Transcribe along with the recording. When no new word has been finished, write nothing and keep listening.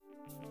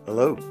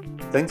Hello.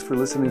 Thanks for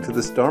listening to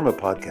this Dharma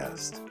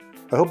podcast.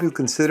 I hope you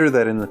consider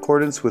that in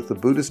accordance with the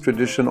Buddhist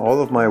tradition,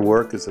 all of my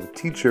work as a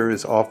teacher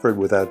is offered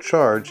without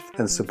charge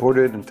and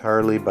supported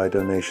entirely by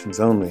donations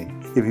only.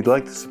 If you'd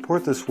like to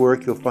support this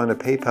work, you'll find a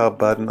PayPal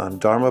button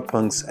on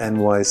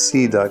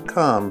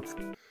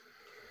dharmapunksnyc.com.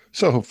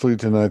 So hopefully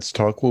tonight's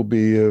talk will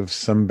be of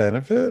some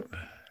benefit.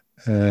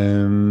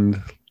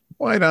 And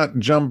why not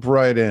jump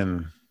right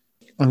in?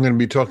 I'm going to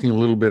be talking a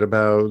little bit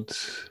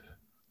about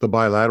the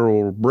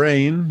bilateral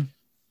brain,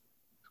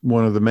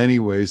 one of the many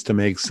ways to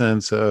make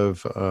sense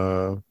of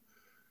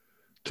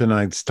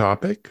tonight's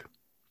topic.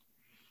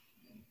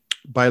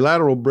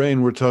 Bilateral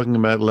brain, we're talking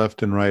about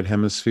left and right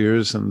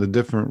hemispheres and the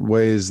different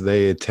ways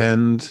they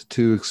attend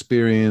to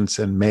experience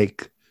and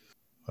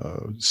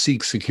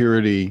seek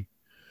security,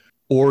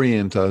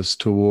 orient us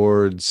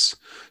towards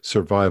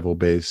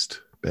survival-based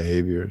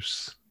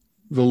behaviors.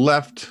 The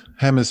left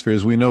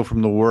hemispheres, we know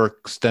from the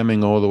work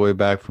stemming all the way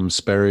back from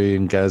Sperry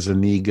and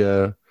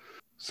Gazzaniga,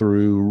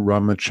 through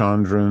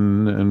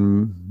Ramachandran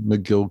and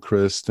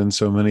McGilchrist and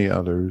so many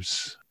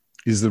others,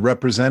 is the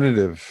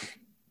representative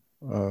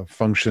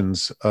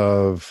functions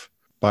of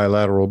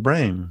bilateral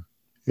brain.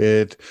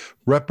 It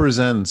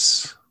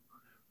represents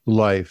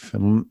life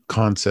and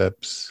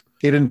concepts.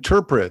 It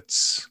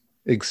interprets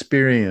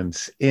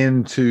experience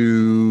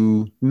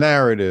into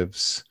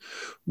narratives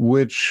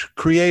which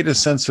create a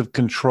sense of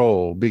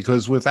control,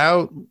 because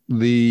without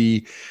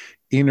the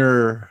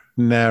inner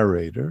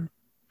narrator,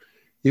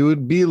 it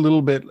would be a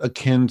little bit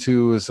akin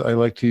to, as I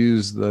like to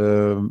use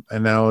the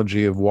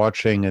analogy of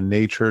watching a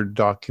nature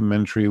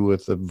documentary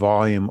with the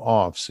volume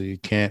off, so you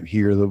can't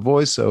hear the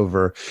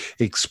voiceover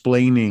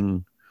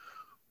explaining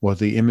what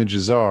the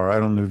images are. I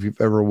don't know if you've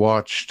ever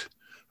watched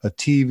a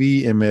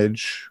TV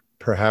image,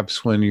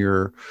 perhaps when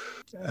you're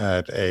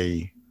at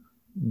a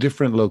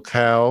different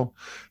locale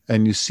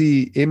and you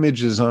see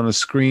images on a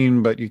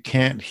screen, but you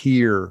can't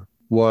hear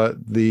what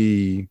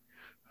the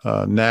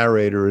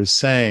narrator is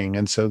saying.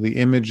 And so the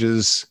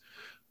images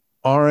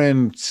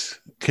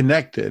aren't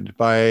connected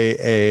by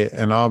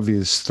an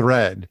obvious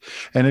thread.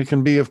 And it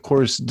can be, of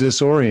course,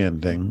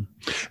 disorienting.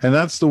 And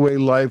that's the way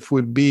life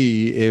would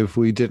be if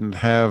we didn't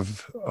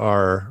have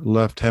our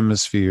left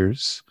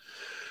hemispheres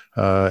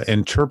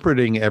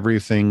interpreting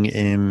everything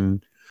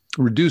in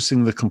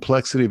reducing the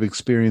complexity of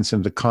experience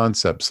into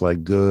concepts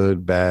like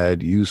good,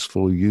 bad,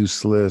 useful,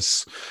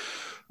 useless,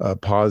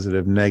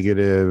 positive,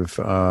 negative,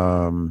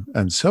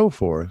 and so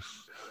forth,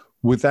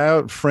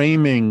 without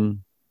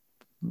framing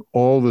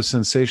all the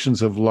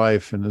sensations of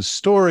life in a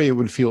story. It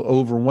would feel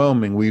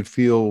overwhelming. We'd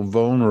feel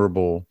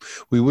vulnerable.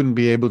 We wouldn't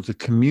be able to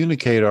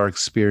communicate our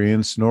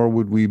experience, nor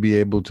would we be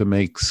able to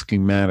make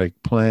schematic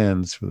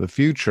plans for the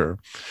future.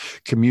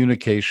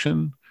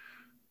 Communication,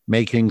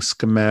 making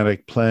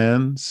schematic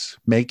plans,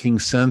 making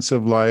sense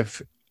of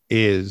life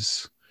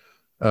is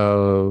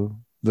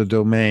the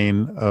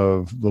domain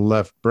of the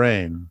left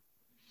brain.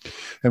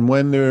 And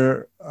when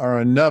there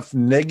are enough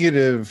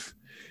negative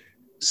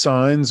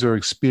signs or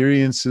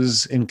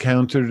experiences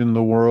encountered in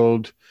the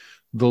world,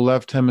 the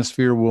left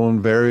hemisphere will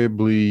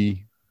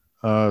invariably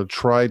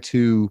try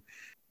to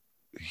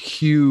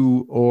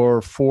hew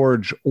or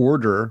forge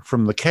order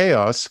from the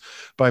chaos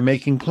by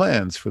making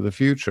plans for the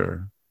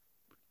future.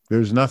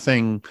 There's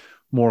nothing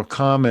more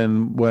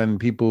common when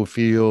people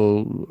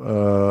feel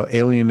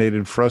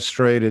alienated,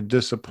 frustrated,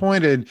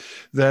 disappointed,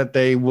 that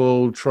they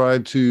will try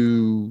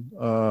to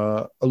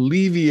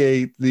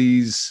alleviate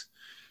this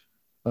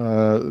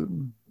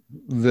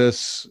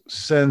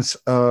sense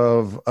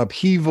of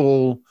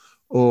upheaval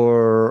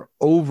or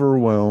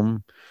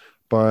overwhelm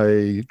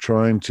by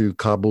trying to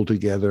cobble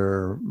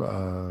together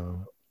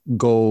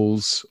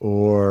goals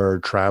or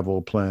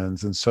travel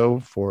plans and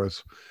so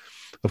forth.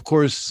 Of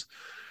course,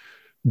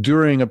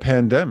 during a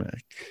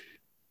pandemic,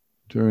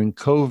 during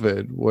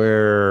COVID,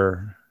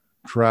 where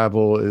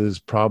travel is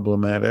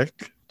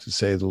problematic, to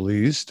say the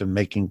least, and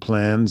making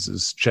plans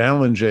is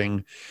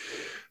challenging,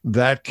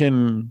 that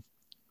can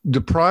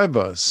deprive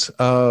us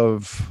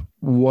of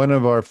one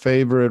of our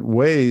favorite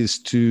ways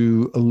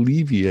to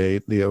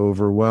alleviate the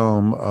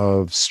overwhelm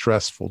of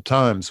stressful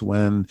times,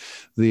 when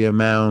the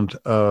amount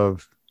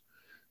of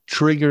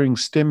triggering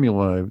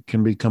stimuli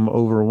can become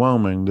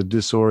overwhelming. The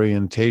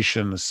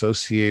disorientation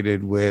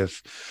associated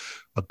with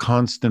a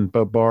constant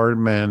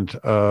bombardment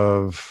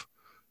of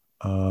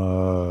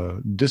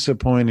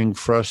disappointing,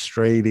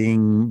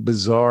 frustrating,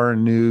 bizarre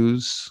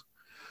news,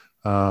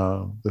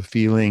 the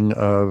feeling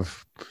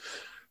of,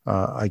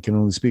 I can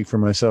only speak for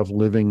myself,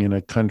 living in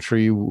a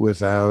country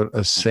without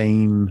a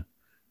sane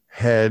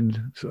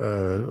head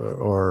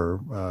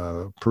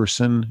or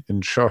person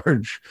in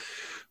charge,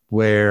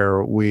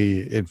 where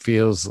it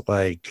feels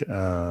like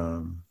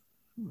in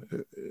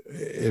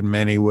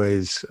many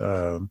ways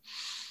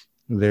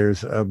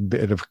there's a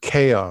bit of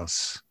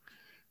chaos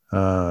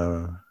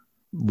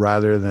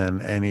rather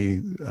than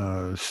any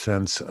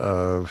sense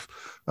of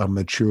a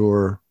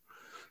mature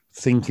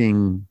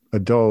thinking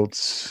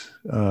adults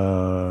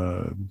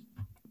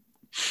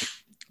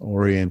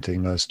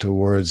orienting us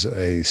towards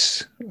a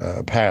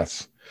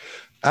path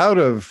out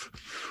of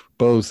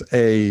both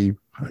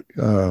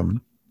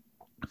um,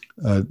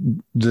 a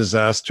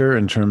disaster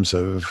in terms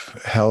of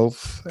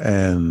health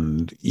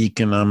and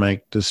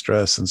economic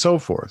distress and so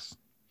forth.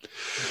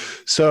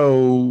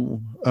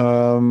 So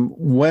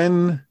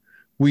when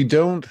we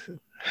don't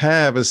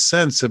have a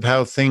sense of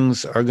how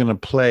things are going to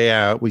play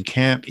out, we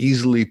can't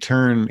easily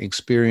turn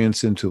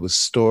experience into a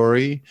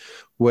story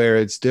where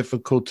it's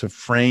difficult to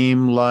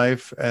frame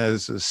life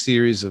as a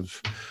series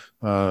of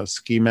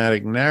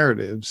schematic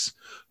narratives.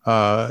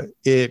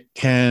 It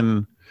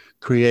can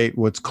create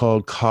what's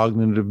called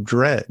cognitive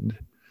dread.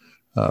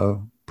 A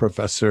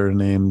professor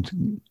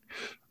named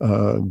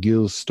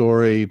Gil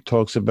Story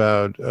talks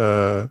about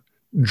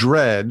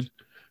dread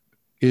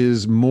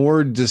is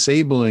more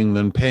disabling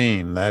than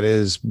pain. That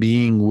is,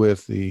 being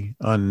with the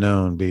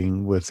unknown,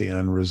 being with the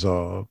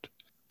unresolved,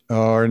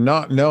 or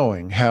not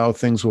knowing how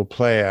things will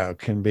play out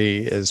can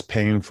be as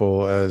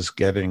painful as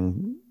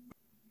getting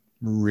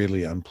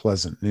really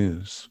unpleasant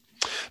news.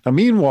 Now,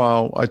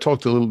 meanwhile, I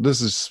talked a little,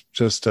 this is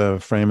just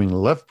framing the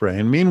left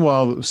brain.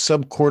 Meanwhile,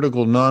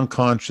 subcortical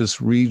non-conscious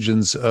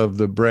regions of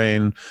the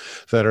brain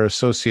that are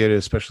associated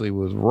especially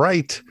with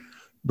right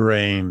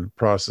brain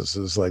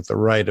processes like the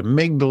right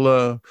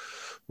amygdala,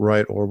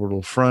 right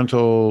orbital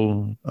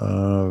frontal,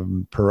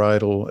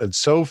 parietal, and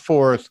so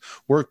forth,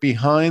 work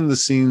behind the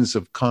scenes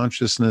of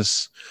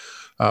consciousness.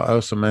 I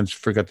also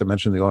forgot to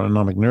mention the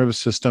autonomic nervous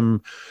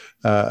system,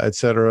 et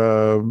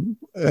cetera.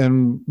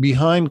 And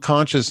behind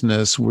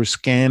consciousness, we're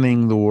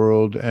scanning the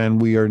world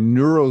and we are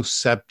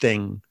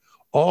neurocepting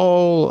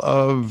all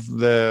of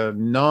the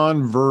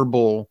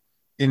nonverbal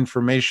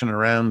information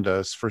around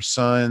us for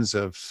signs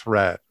of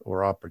threat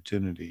or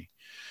opportunity.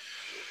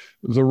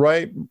 The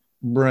right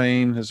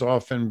brain has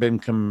often been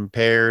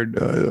compared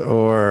to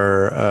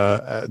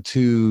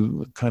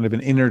kind of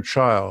an inner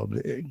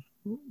child.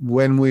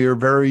 When we are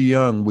very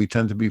young, we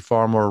tend to be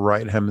far more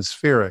right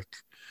hemispheric.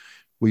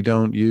 We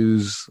don't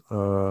use,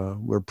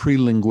 we're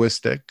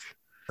pre-linguistic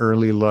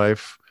early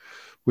life,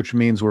 which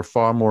means we're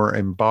far more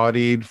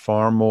embodied,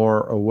 far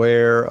more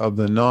aware of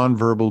the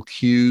nonverbal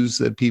cues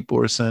that people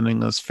are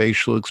sending us,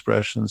 facial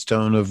expressions,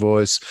 tone of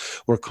voice.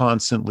 We're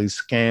constantly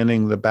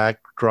scanning the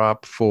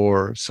backdrop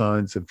for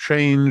signs of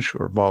change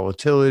or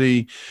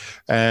volatility.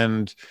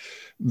 And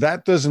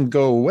that doesn't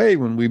go away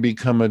when we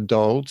become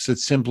adults. It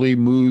simply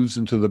moves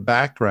into the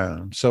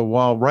background. So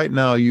while right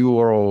now you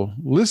are all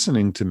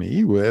listening to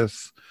me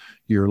with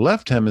your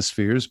left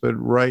hemispheres, but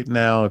right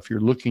now, if you're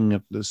looking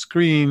at the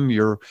screen,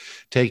 you're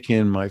taking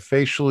in my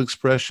facial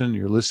expression,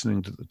 you're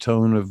listening to the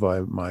tone of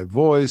my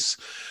voice,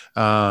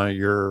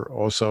 you're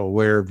also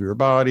aware of your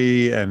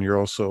body, and you're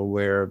also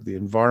aware of the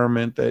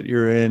environment that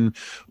you're in.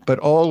 But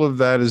all of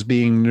that is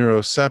being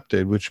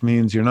neurocepted, which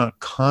means you're not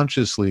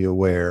consciously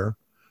aware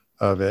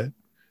of it.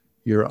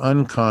 You're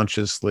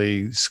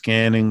unconsciously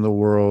scanning the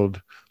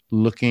world,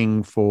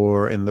 looking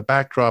for, in the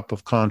backdrop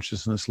of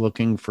consciousness,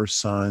 looking for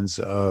signs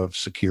of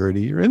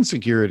security or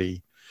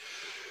insecurity.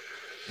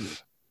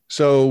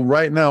 So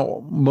right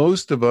now,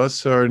 most of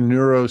us are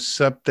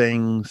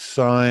neurocepting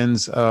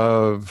signs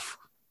of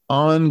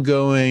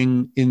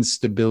ongoing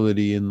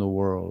instability in the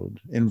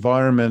world,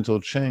 environmental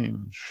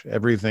change,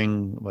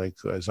 everything like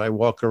as I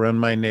walk around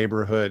my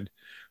neighborhood,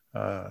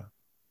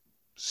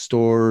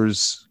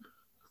 stores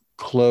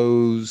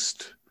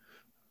closed,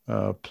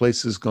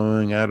 places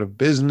going out of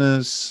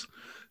business,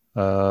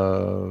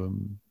 at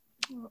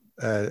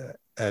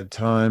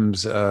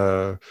times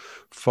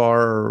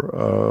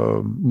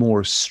far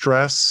more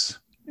stress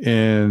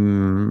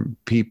in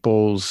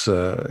people's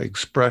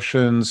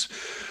expressions.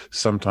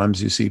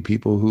 Sometimes you see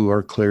people who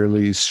are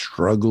clearly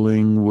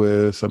struggling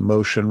with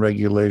emotion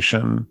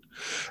regulation.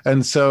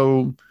 And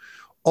so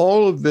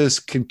all of this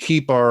can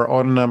keep our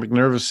autonomic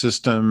nervous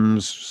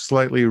systems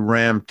slightly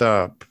ramped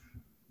up.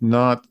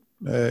 Not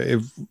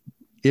if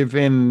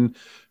in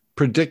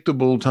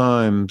predictable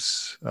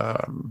times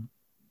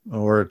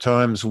or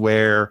times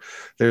where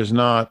there's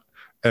not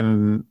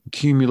an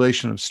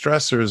accumulation of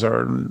stressors,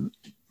 our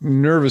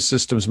nervous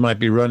systems might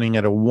be running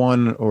at a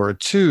 1 or a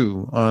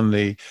 2 on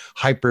the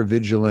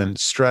hypervigilant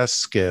stress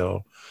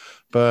scale.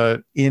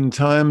 But in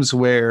times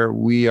where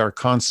we are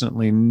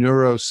constantly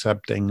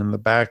neurocepting in the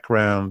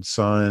background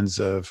signs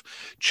of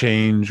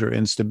change or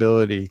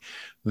instability,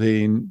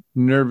 the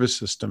nervous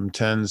system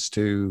tends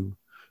to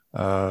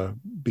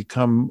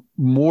become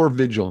more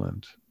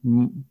vigilant,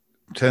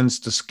 tends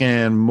to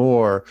scan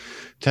more,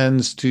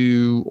 tends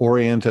to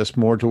orient us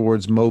more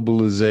towards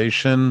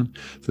mobilization.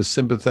 The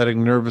sympathetic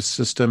nervous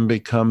system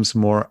becomes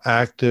more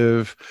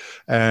active,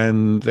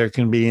 and there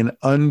can be an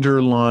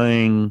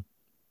underlying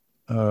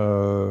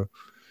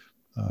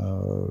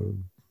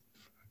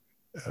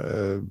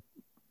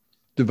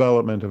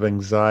development of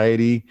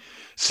anxiety,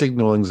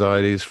 signal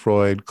anxiety, as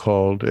Freud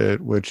called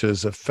it, which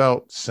is a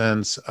felt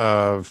sense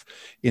of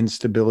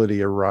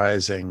instability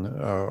arising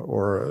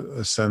or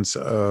a sense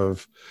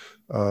of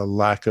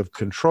lack of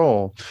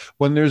control.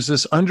 When there's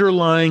this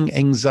underlying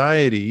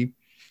anxiety,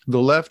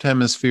 the left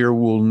hemisphere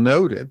will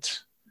note it,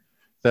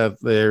 that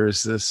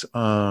there's this,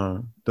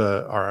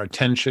 our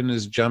attention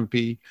is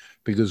jumpy,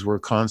 because we're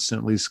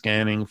constantly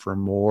scanning for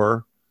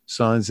more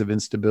signs of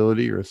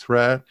instability or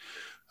threat.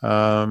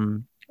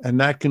 And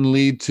that can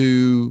lead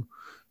to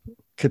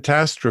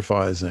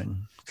catastrophizing.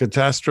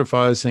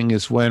 Catastrophizing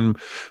is when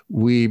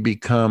we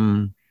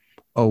become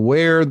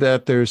aware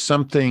that there's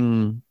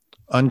something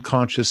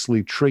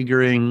unconsciously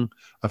triggering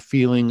a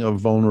feeling of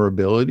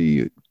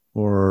vulnerability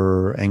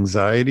or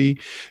anxiety.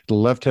 The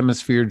left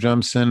hemisphere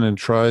jumps in and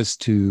tries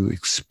to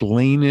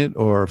explain it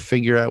or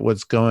figure out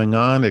what's going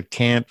on. It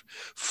can't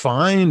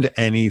find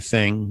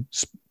anything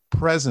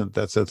present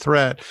that's a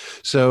threat,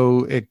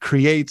 so it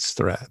creates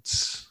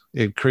threats.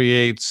 It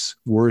creates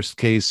worst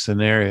case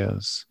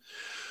scenarios.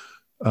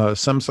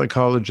 Some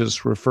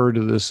psychologists refer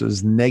to this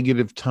as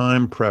negative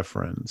time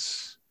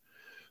preference.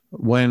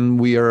 When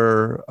we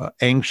are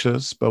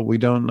anxious, but we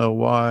don't know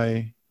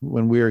why,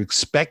 when we are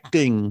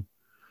expecting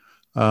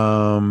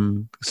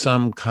some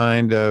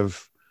kind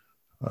of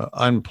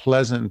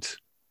unpleasant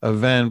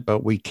event,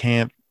 but we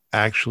can't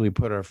actually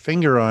put our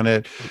finger on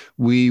it,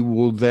 we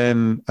will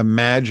then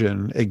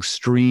imagine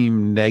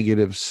extreme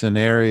negative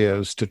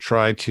scenarios to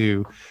try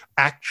to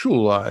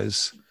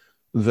actualize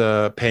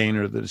the pain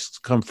or the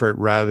discomfort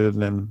rather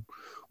than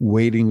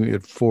waiting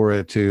for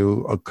it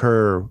to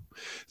occur.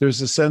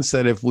 There's a sense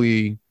that if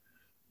we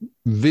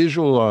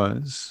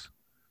visualize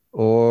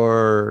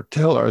or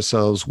tell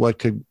ourselves what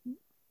could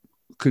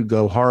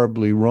go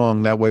horribly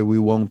wrong, that way we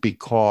won't be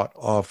caught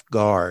off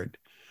guard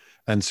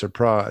and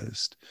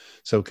surprised.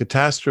 So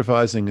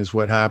catastrophizing is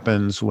what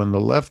happens when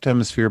the left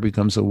hemisphere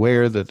becomes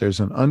aware that there's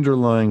an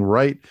underlying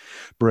right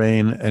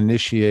brain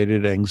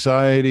initiated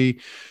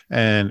anxiety,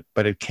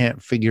 but it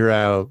can't figure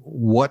out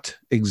what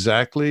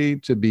exactly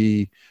to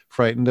be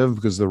frightened of,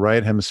 because the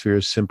right hemisphere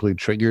is simply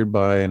triggered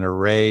by an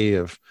array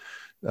of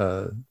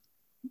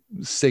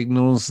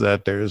signals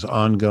that there's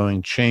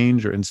ongoing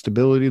change or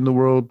instability in the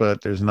world,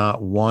 but there's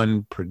not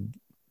one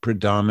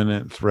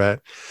predominant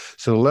threat.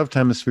 So the left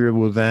hemisphere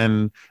will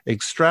then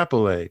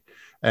extrapolate.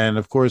 And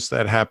of course,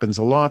 that happens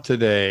a lot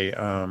today.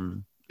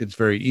 It's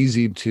very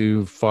easy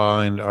to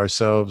find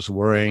ourselves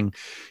worrying,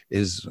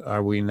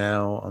 are we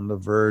now on the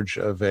verge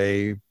of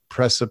a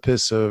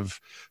precipice of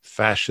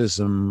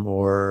fascism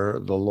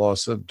or the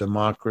loss of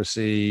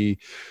democracy?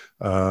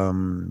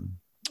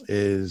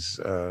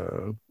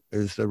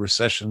 Is the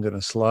recession going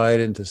to slide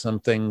into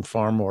something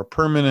far more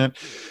permanent,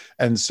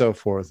 and so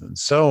forth and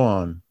so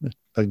on?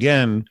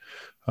 Again,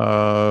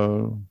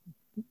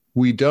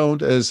 we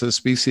don't, as a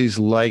species,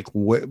 like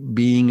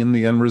being in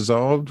the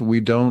unresolved. We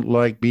don't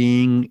like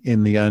being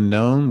in the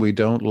unknown. We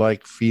don't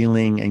like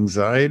feeling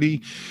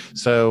anxiety.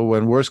 So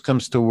when worse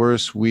comes to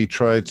worse, we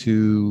try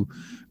to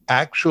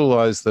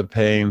actualize the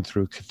pain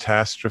through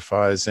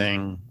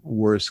catastrophizing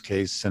worst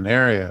case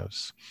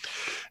scenarios.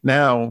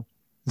 Now,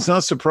 it's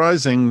not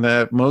surprising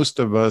that most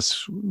of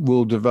us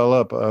will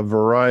develop a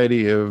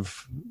variety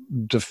of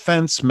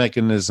defense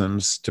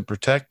mechanisms to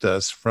protect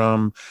us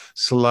from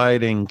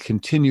sliding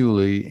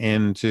continually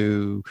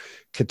into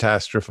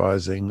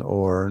catastrophizing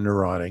or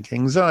neurotic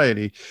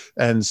anxiety.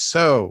 And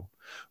so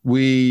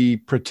we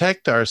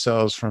protect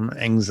ourselves from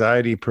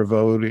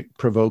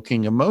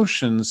anxiety-provoking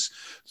emotions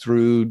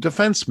through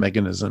defense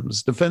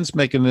mechanisms. Defense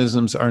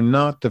mechanisms are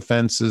not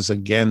defenses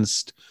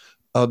against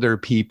other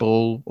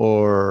people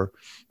or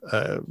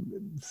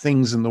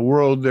things in the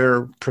world.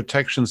 They're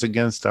protections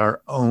against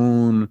our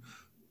own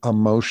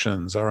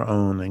emotions, our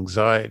own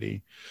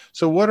anxiety.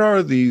 So what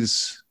are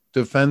these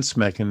defense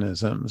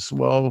mechanisms?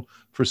 Well,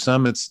 for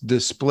some, it's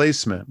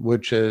displacement,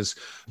 which is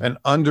an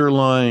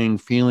underlying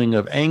feeling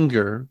of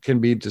anger can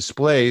be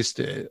displaced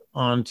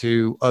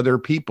onto other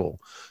people.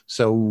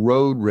 So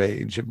road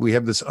rage, if we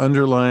have this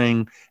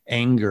underlying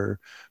anger,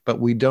 but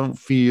we don't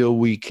feel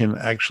we can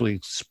actually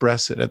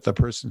express it at the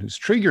person who's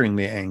triggering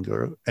the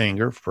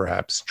anger,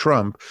 perhaps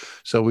Trump.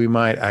 So we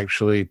might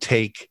actually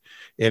take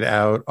it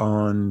out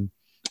on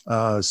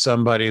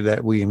somebody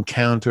that we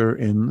encounter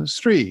in the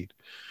street.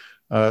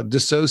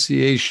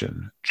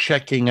 Dissociation,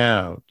 checking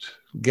out,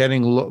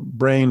 getting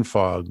brain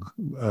fog,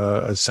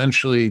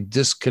 essentially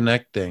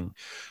disconnecting.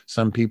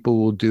 Some people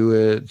will do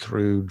it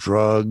through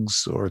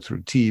drugs or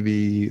through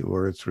TV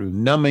or through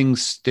numbing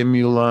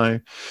stimuli.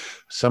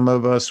 Some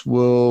of us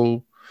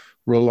will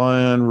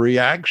rely on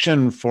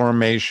reaction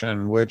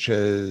formation, which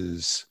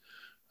is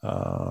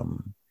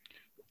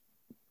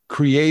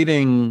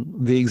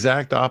creating the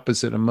exact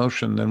opposite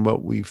emotion than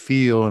what we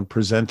feel and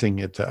presenting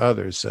it to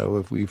others. So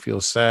if we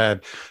feel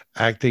sad,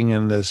 acting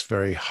in this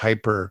very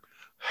hyper,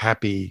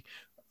 happy,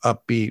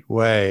 upbeat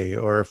way,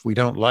 or if we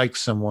don't like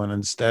someone,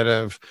 instead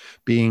of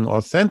being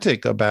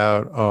authentic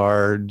about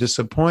our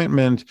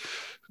disappointment,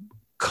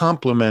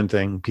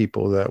 complimenting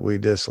people that we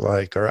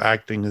dislike or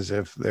acting as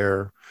if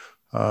they're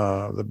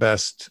the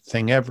best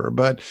thing ever.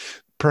 But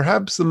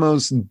perhaps the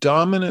most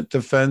dominant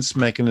defense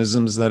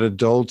mechanisms that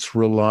adults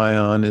rely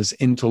on is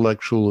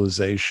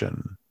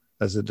intellectualization.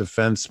 as a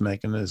defense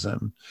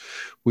mechanism.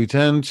 We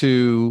tend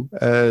to,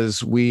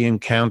 as we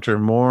encounter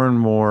more and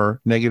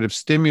more negative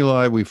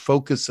stimuli, we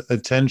focus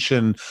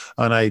attention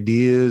on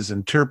ideas,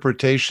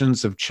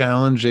 interpretations of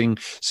challenging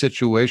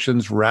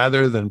situations,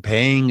 rather than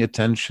paying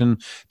attention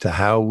to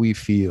how we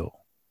feel.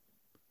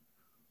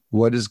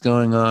 What is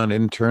going on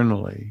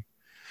internally?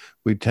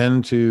 We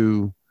tend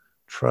to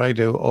try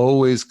to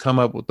always come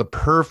up with the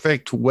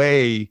perfect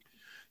way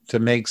to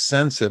make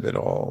sense of it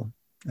all.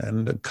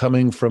 And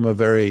coming from a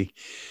very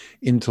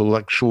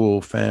intellectual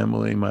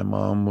family, my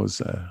mom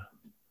was a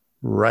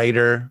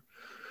writer,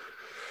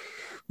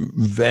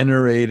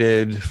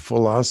 venerated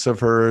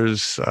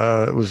philosophers.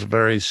 It was a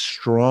very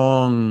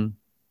strong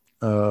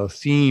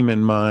theme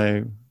in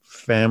my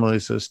family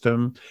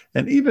system.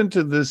 And even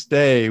to this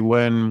day,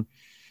 when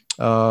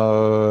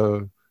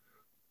our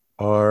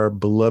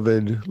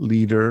beloved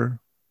leader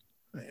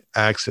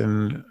acts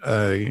in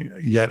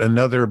yet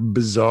another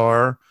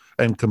bizarre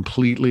and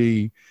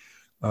completely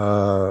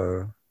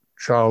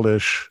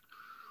childish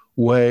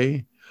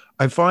way,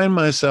 I find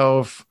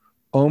myself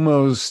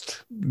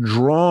almost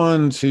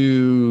drawn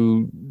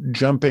to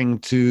jumping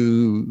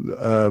to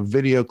a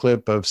video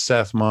clip of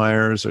Seth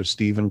Meyers or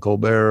Stephen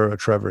Colbert or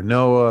Trevor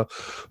Noah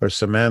or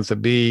Samantha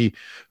Bee,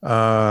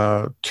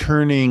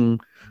 turning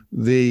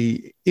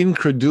the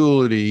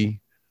incredulity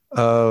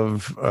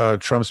of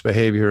Trump's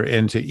behavior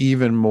into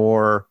even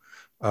more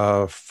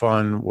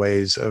fun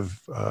ways of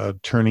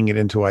turning it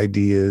into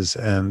ideas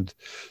and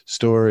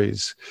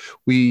stories.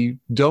 We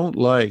don't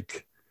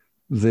like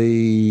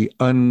the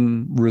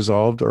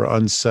unresolved or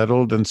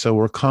unsettled, and so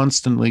we're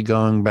constantly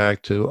going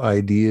back to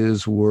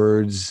ideas,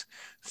 words,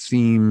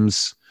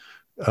 themes,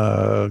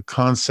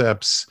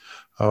 concepts,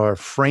 or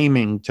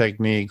framing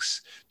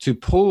techniques to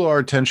pull our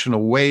attention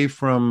away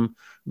from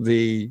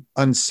the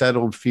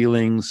unsettled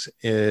feelings,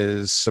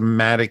 is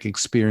somatic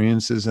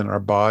experiences in our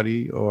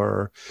body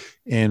or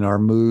in our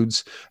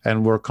moods,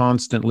 and we're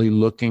constantly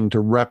looking to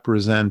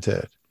represent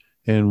it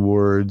in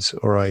words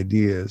or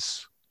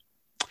ideas.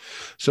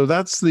 So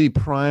that's the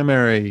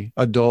primary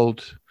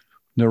adult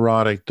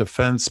neurotic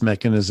defense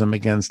mechanism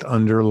against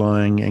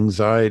underlying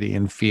anxiety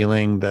and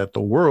feeling that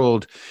the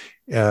world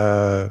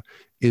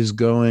is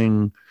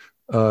going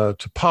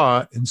to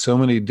pot in so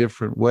many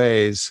different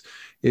ways,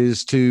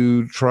 is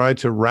to try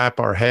to wrap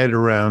our head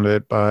around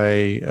it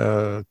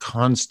by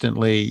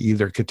constantly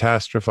either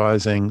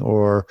catastrophizing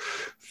or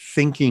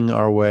thinking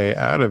our way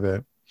out of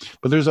it.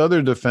 But there's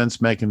other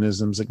defense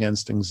mechanisms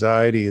against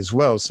anxiety as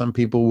well. Some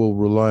people will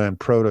rely on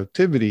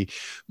productivity.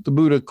 The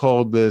Buddha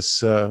called this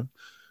Sila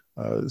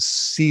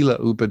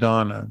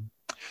Upadana.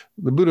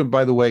 The Buddha,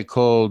 by the way,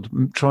 called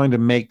trying to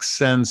make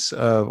sense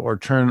of or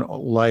turn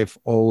life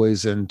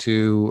always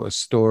into a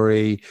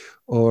story,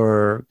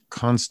 or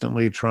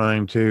constantly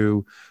trying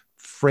to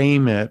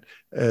frame it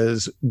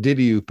as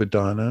Didi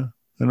Upadana.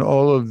 And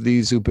all of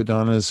these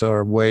Upadanas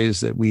are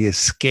ways that we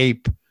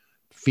escape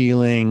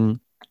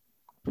feeling,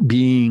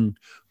 being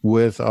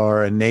with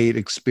our innate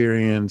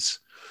experience.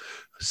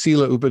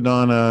 Sila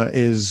Upadana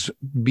is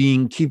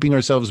keeping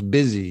ourselves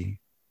busy,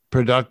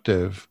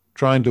 productive,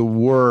 trying to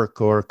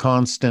work, or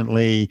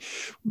constantly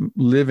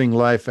living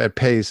life at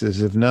pace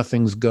as if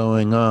nothing's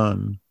going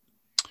on.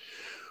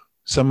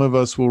 Some of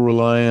us will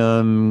rely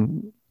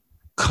on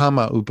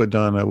Kama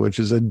Upadana, which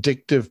is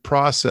addictive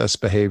process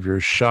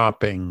behaviors: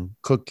 shopping,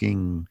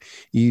 cooking,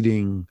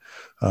 eating,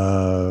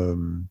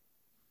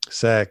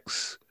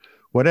 sex,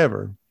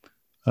 whatever.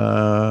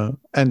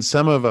 And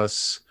some of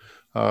us,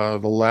 the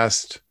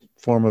last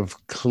form of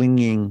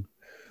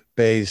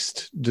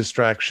clinging-based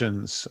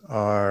distractions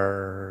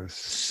are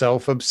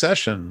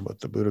self-obsession,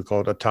 what the Buddha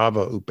called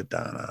Atava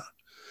Upadana.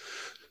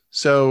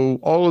 So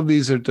all of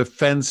these are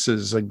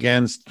defenses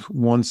against,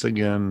 once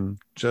again,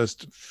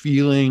 just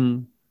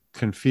feeling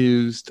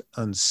confused,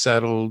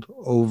 unsettled,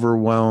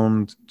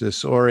 overwhelmed,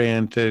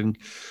 disoriented.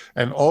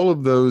 And all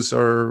of those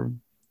are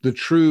the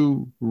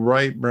true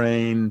right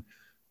brain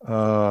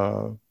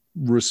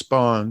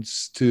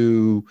response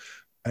to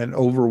an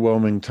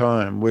overwhelming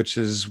time, which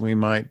is we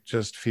might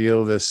just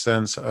feel this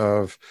sense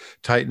of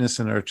tightness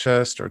in our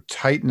chest, or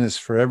tightness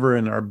forever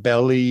in our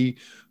belly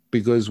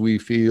because we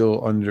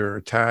feel under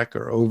attack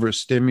or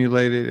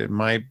overstimulated. It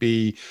might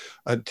be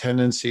a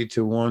tendency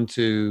to want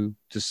to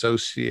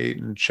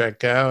dissociate and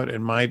check out. It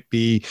might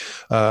be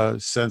a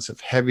sense of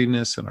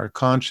heaviness in our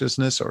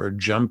consciousness, or a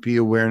jumpy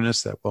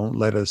awareness that won't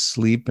let us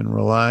sleep and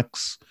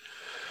relax.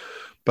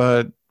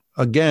 But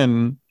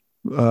again,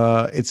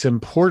 it's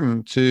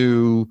important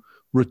to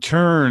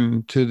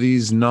return to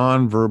these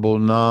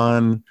nonverbal,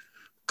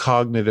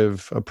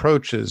 non-cognitive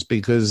approaches,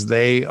 because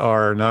they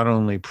are not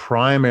only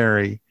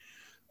primary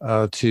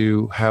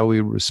to how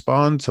we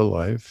respond to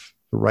life.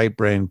 The right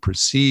brain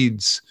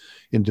precedes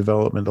in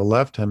development the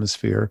left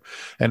hemisphere,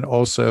 and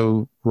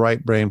also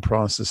right brain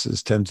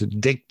processes tend to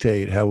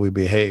dictate how we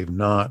behave,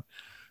 not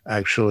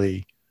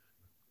actually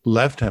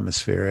left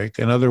hemispheric.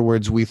 In other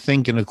words, we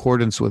think in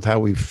accordance with how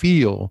we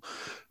feel,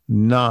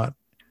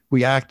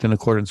 we act in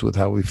accordance with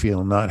how we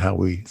feel, not how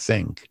we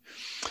think.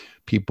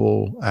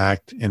 People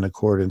act in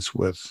accordance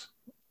with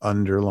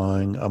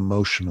underlying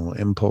emotional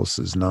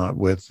impulses, not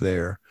with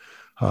their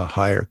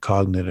higher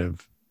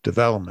cognitive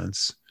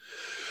developments.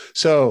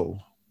 So,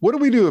 what do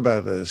we do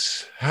about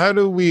this? How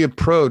do we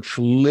approach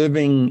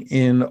living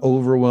in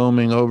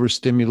overwhelming,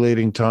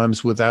 overstimulating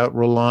times without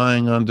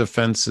relying on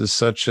defenses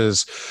such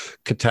as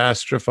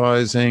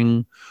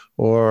catastrophizing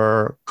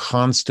or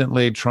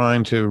constantly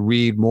trying to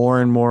read more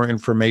and more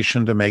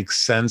information to make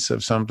sense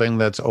of something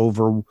that's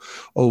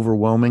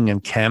overwhelming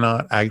and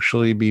cannot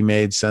actually be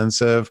made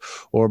sense of,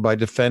 or by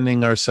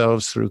defending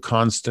ourselves through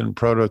constant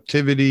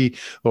productivity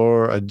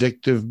or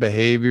addictive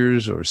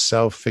behaviors or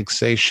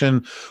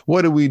self-fixation?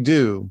 What do we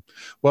do?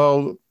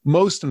 Well,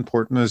 most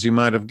important, as you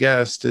might have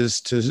guessed,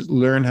 is to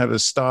learn how to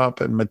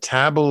stop and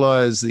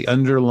metabolize the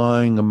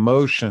underlying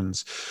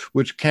emotions,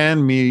 which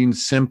can mean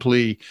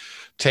simply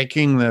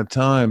taking that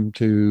time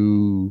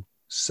to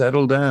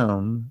settle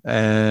down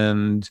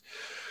and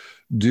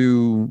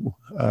do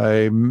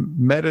a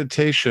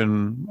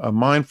meditation, a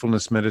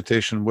mindfulness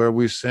meditation, where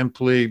we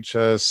simply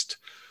just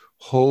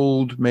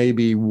hold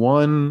maybe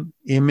one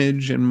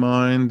image in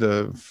mind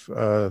of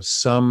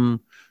some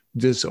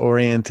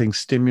disorienting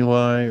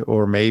stimuli,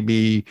 or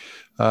maybe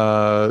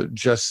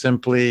just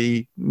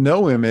simply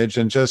no image,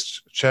 and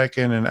just check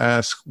in and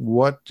ask,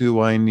 what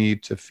do I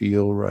need to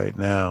feel right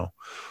now?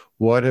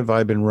 What have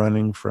I been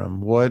running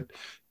from? What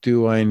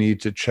do I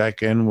need to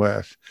check in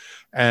with?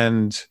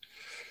 And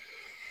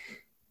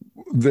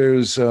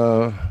there's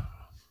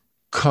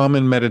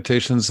common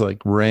meditations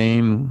like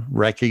RAIN: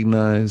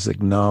 recognize,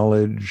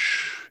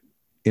 acknowledge,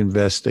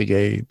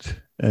 investigate,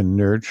 and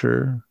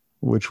nurture,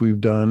 which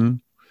we've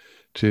done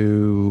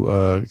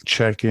to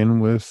check in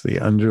with the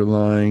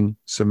underlying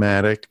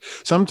somatic.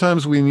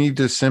 Sometimes we need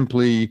to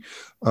simply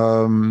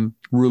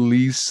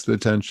release the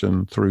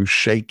tension through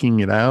shaking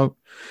it out,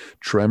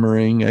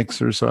 tremoring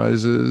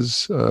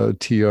exercises,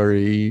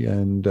 TRE,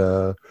 and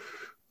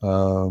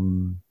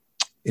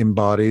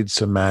embodied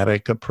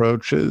somatic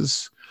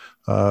approaches,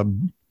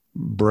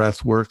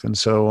 breath work, and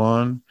so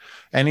on.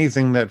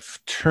 Anything that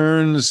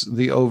turns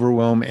the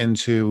overwhelm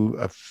into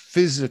a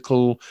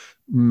physical,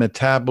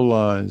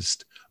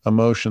 metabolized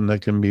emotion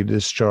that can be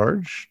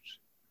discharged.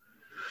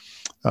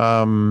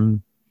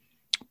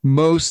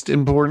 Most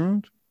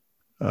important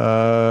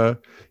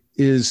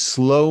is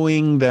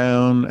slowing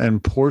down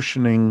and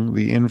portioning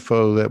the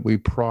info that we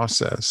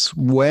process.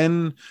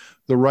 When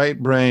the right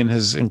brain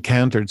has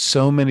encountered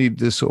so many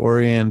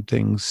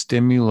disorienting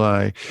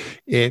stimuli,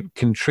 it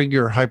can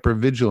trigger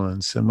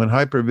hypervigilance. And when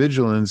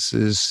hypervigilance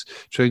is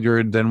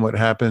triggered, then what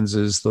happens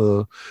is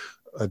the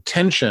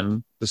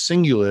attention, the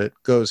cingulate,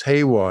 goes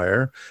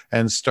haywire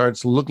and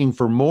starts looking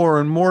for more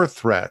and more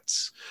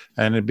threats.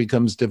 And it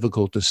becomes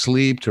difficult to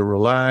sleep, to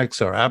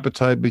relax. Our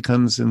appetite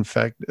becomes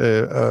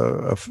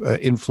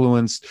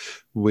influenced.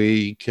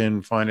 We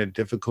can find it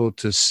difficult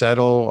to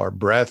settle. Our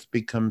breath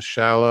becomes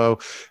shallow.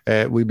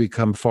 We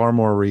become far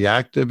more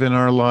reactive in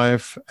our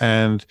life.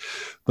 And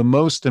the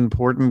most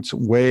important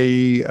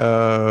way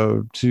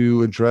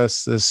to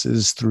address this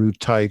is through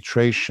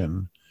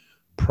titration,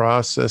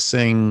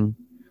 processing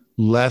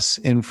less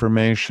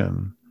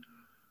information,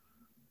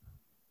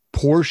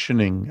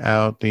 portioning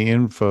out the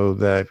info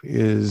that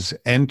is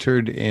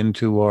entered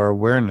into our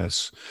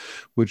awareness,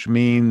 which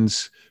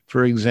means,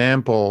 for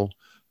example,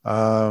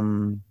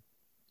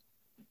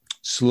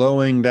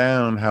 slowing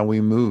down how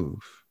we move,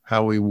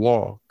 how we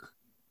walk,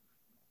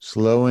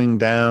 slowing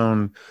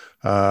down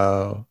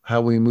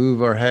how we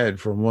move our head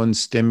from one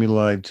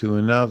stimuli to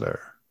another,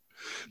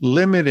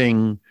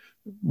 limiting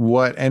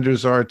what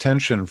enters our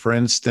attention. For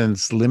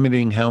instance,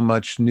 limiting how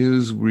much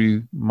news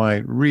we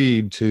might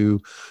read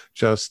to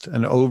just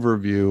an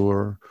overview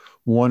or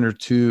one or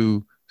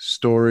two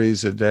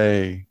stories a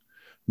day,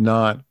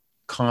 not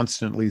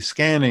constantly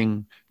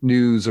scanning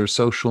news or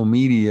social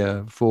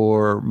media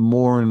for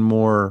more and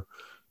more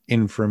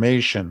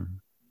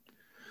information.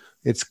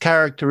 It's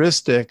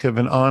characteristic of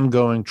an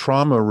ongoing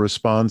trauma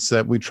response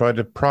that we try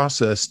to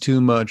process too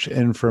much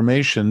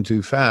information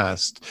too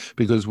fast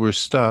because we're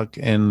stuck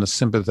in the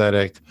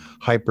sympathetic,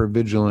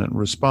 hypervigilant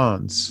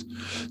response.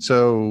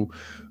 So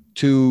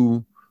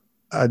to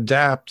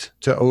adapt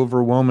to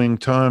overwhelming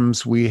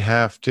times, we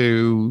have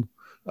to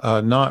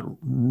not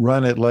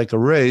run it like a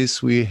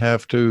race. We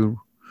have to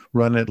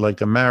run it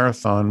like a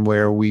marathon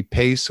where we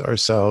pace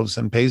ourselves.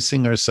 And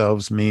pacing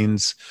ourselves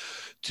means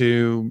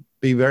to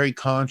be very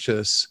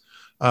conscious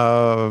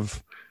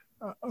of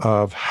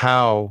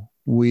how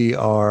we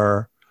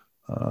are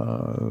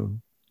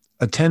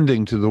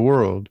attending to the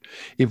world.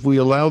 If we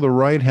allow the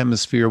right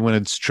hemisphere, when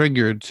it's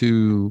triggered,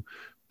 to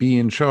be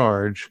in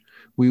charge,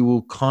 we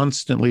will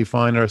constantly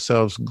find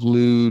ourselves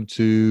glued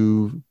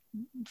to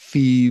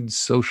feeds,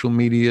 social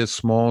media,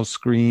 small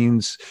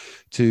screens,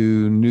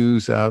 to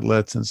news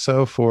outlets, and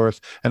so forth.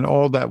 And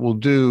all that will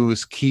do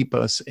is keep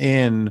us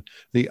in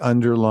the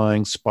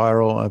underlying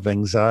spiral of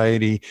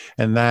anxiety,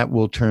 and that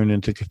will turn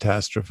into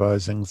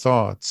catastrophizing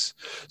thoughts.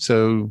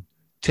 So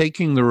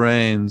taking the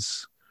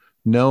reins,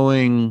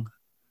 knowing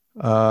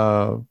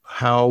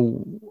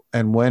how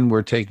and when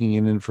we're taking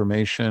in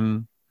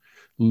information,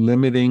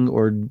 limiting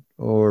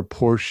or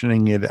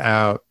portioning it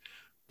out.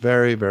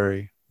 Very,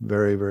 very,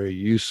 very, very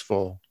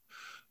useful.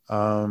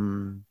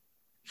 Um,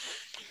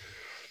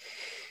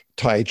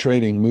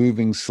 Titrating,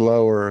 moving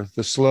slower.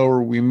 The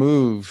slower we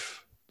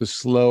move, the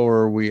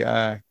slower we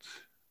act.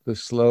 The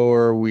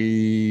slower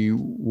we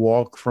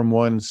walk from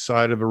one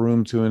side of a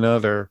room to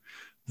another,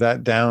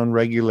 that down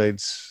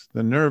regulates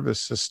the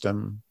nervous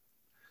system.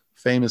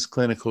 Famous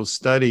clinical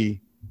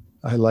study.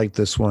 I like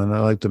this one. I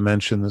like to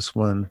mention this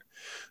one.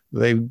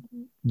 They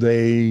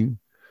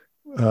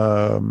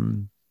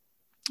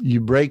you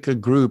break a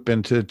group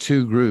into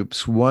two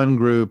groups. One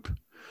group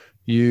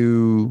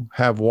you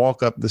have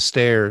walk up the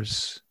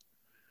stairs.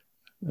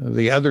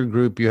 The other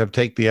group you have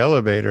take the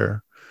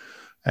elevator,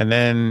 and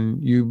then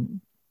you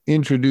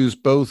introduce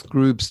both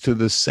groups to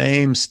the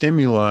same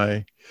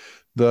stimuli.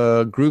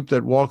 The group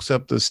that walks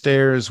up the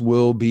stairs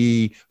will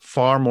be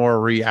far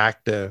more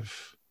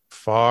reactive,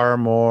 far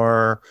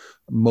more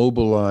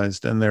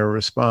mobilized in their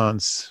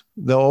response.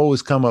 They'll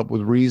always come up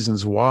with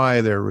reasons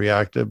why they're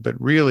reactive,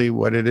 but really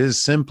what it is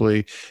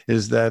simply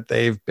is that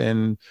they've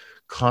been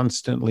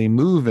constantly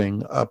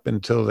moving up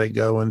until they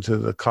go into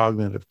the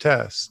cognitive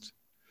test.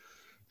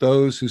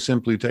 Those who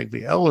simply take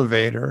the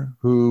elevator,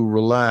 who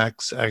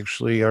relax,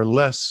 actually are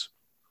less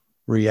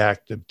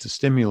reactive to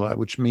stimuli,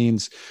 which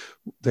means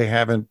they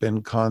haven't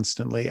been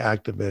constantly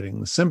activating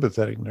the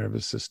sympathetic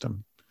nervous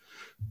system.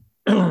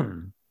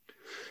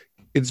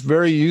 It's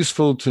very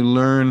useful to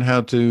learn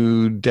how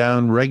to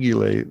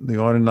downregulate the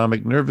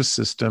autonomic nervous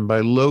system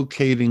by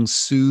locating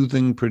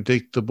soothing,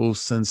 predictable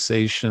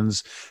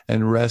sensations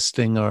and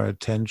resting our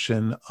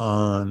attention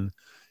on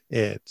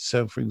it.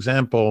 So, for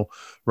example,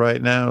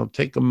 right now,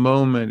 take a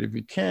moment, if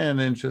you can,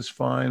 and just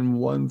find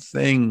one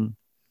thing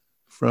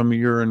from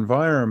your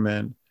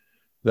environment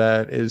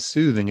that is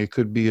soothing. It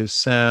could be a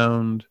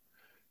sound.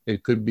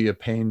 It could be a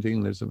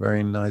painting. There's a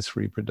very nice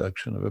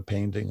reproduction of a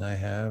painting I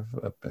have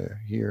up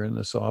here in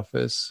this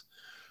office.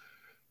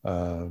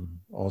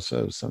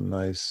 Also, some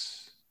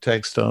nice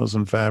textiles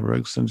and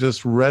fabrics, and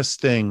just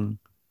resting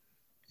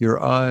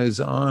your eyes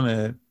on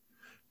it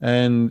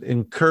and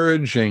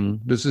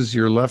encouraging. This is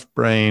your left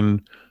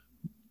brain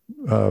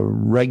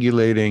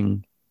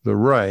regulating the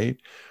right.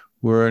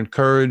 We're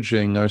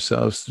encouraging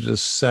ourselves to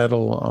just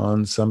settle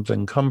on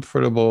something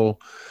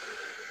comfortable.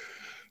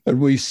 And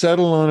we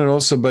settle on it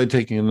also by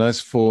taking a nice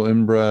full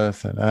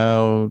in-breath and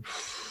out,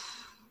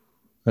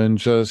 and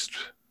just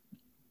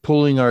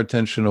pulling our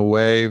attention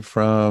away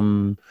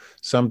from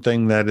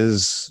something that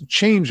is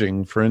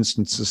changing. For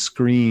instance, a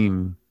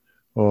screen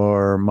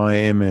or my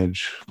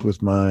image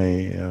with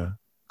my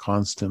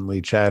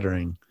constantly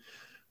chattering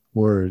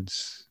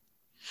words.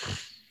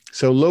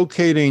 So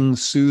locating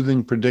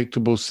soothing,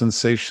 predictable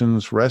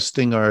sensations,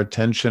 resting our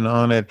attention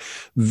on it,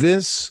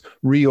 this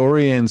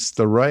reorients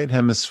the right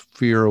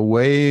hemisphere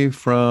away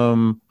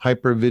from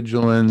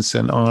hypervigilance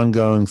and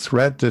ongoing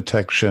threat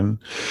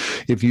detection.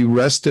 If you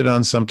rest it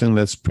on something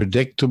that's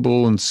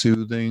predictable and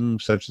soothing,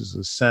 such as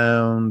a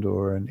sound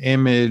or an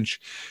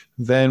image,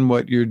 then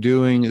what you're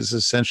doing is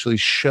essentially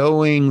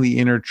showing the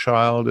inner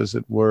child, as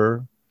it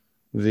were,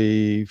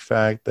 the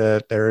fact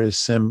that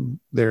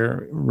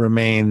there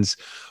remains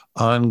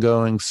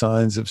ongoing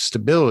signs of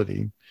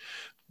stability.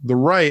 The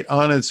right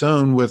on its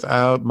own,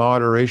 without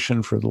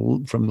moderation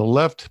from the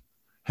left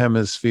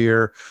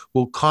hemisphere,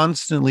 will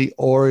constantly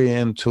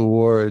orient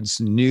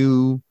towards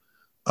new,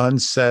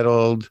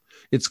 unsettled.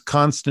 It's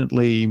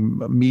constantly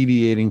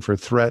mediating for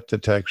threat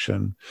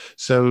detection.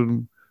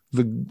 So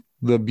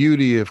the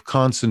beauty of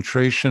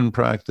concentration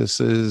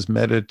practices,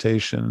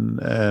 meditation,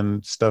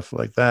 and stuff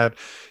like that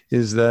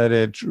is that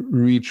it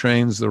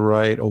retrains the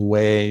right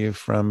away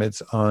from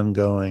its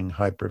ongoing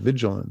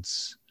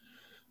hypervigilance.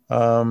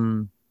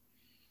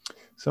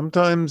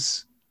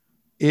 Sometimes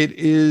it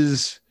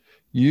is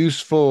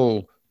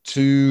useful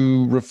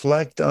to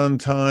reflect on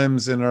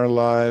times in our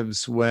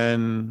lives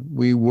when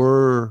we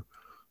were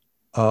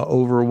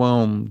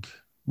overwhelmed,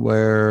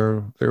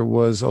 where there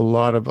was a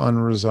lot of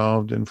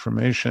unresolved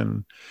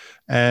information,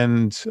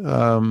 and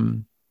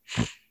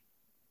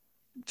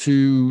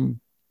to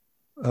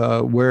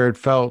where it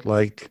felt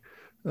like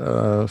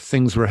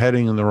things were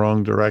heading in the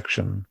wrong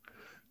direction,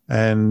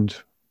 and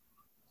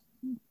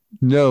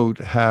note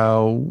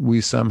how we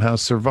somehow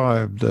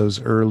survived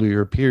those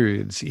earlier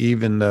periods,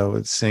 even though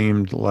it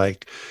seemed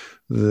like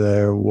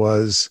there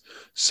was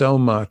so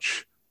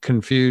much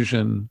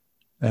confusion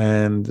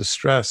and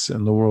distress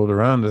in the world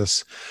around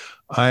us.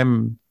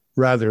 I'm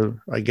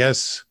rather, I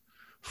guess,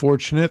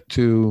 fortunate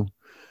to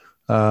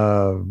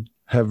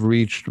have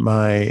reached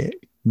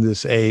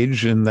this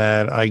age, in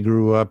that I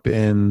grew up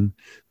in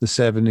the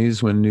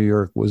 70s when New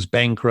York was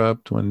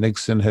bankrupt, when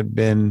Nixon had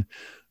been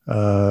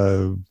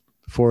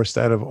forced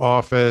out of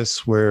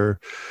office, where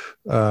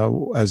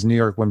as New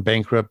York went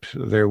bankrupt,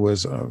 there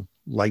was,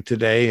 like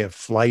today, a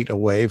flight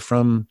away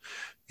from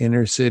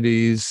inner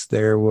cities.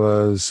 There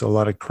was a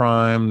lot of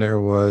crime.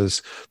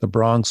 The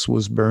Bronx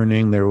was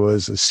burning. There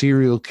was a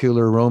serial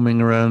killer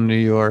roaming around New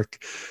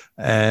York.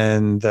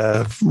 And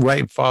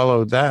right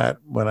followed that,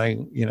 when I,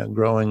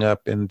 growing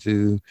up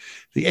into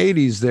the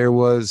 80s, there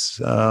was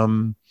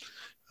a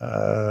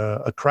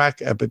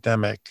crack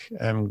epidemic,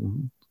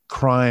 and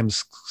crime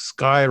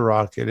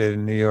skyrocketed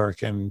in New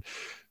York. And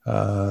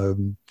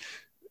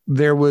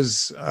there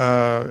was,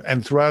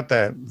 and throughout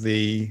that,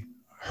 the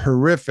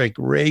horrific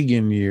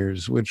Reagan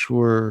years, which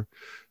were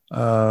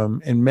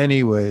in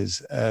many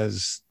ways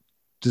as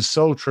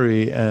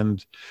desultory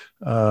and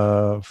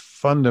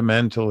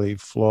fundamentally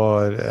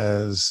flawed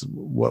as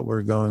what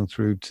we're going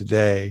through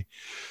today.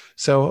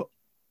 So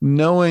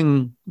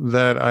knowing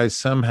that I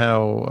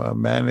somehow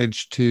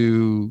managed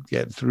to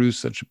get through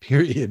such a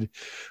period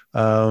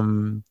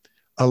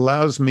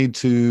allows me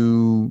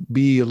to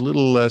be a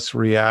little less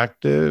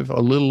reactive,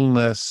 a little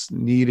less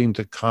needing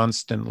to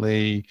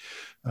constantly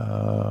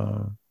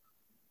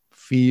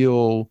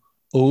feel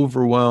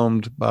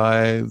overwhelmed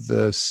by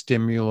the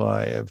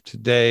stimuli of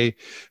today.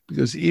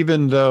 Because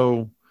even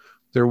though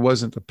there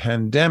wasn't a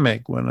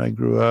pandemic when I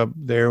grew up,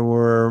 there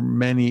were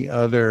many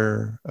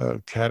other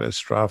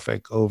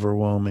catastrophic,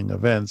 overwhelming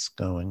events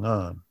going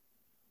on.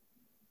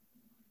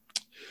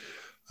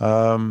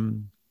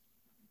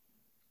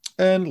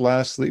 And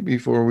lastly,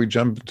 before we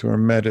jump into our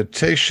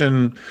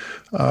meditation,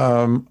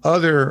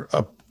 other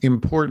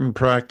important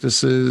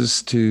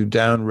practices to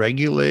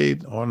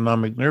downregulate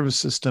autonomic nervous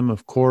system,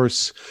 of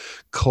course,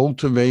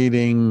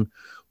 cultivating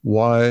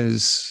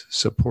wise,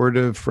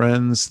 supportive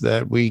friends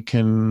that we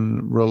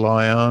can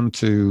rely on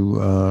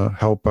to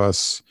help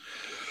us,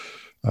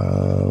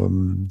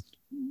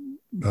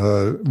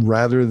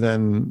 rather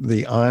than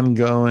the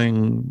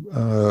ongoing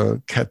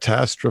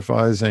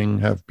catastrophizing,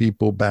 have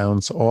people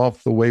bounce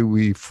off the way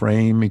we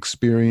frame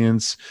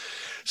experience.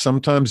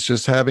 Sometimes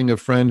just having a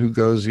friend who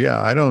goes,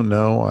 yeah, I don't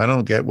know, I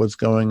don't get what's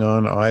going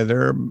on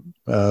either,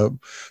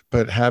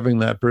 but having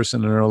that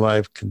person in our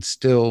life can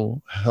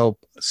still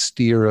help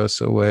steer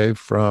us away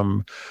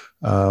from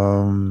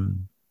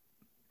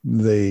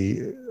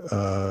the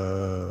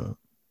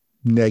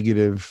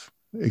negative,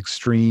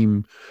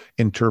 extreme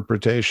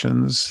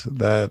interpretations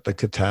that the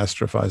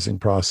catastrophizing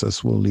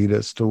process will lead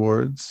us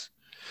towards.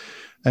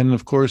 And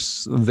of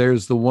course,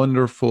 there's the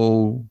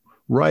wonderful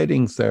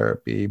writing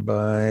therapy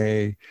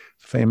by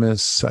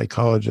famous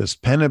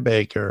psychologist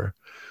Pennebaker,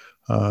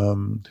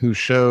 who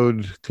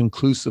showed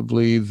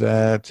conclusively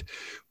that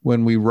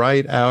when we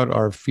write out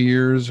our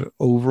fears,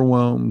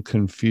 overwhelm,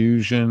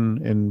 confusion,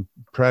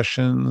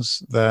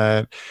 impressions,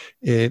 that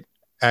it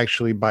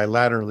actually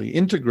bilaterally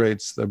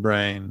integrates the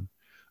brain.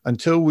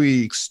 Until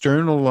we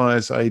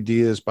externalize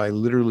ideas by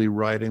literally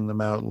writing them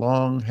out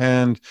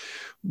longhand,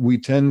 we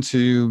tend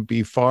to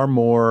be far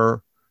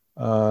more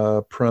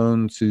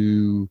prone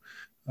to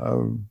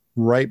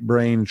right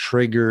brain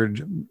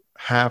triggered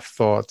half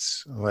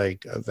thoughts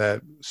like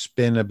that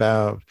spin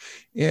about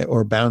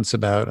or bounce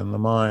about in the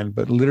mind.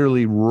 But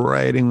literally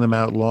writing them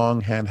out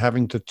longhand,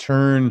 having to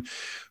turn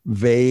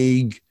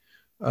vague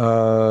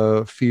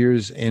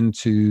fears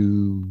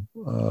into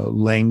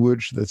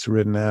language that's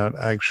written out,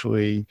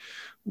 actually,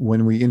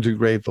 when we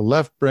integrate the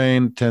left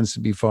brain, it tends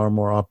to be far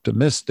more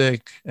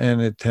optimistic,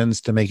 and it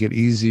tends to make it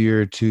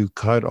easier to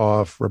cut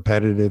off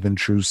repetitive,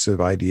 intrusive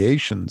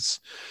ideations.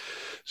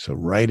 So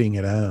writing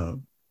it out.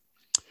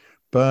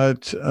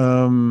 But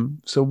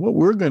so what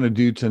we're going to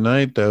do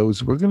tonight, though,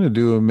 is we're going to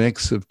do a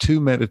mix of two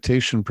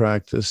meditation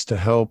practices to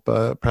help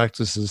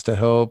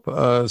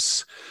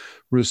us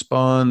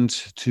respond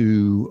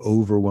to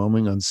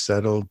overwhelming,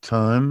 unsettled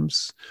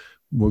times.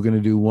 We're going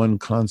to do one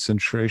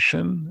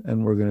concentration,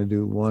 and we're going to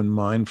do one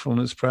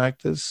mindfulness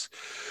practice.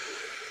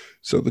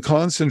 So the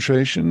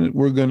concentration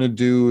we're going to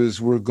do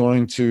is we're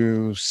going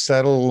to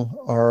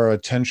settle our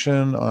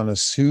attention on a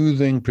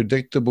soothing,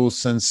 predictable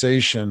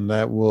sensation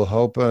that will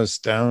help us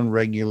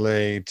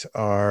downregulate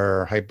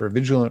our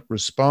hypervigilant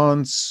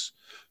response,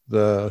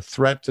 the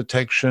threat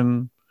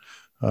detection,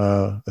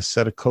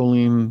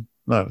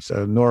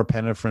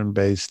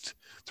 norepinephrine-based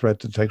threat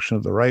detection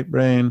of the right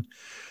brain.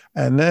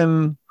 And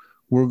then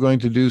we're going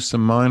to do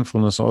some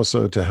mindfulness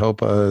also to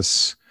help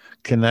us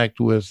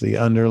connect with the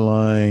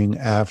underlying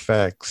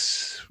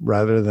affects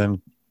rather than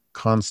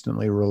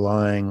constantly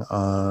relying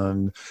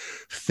on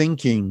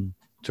thinking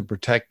to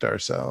protect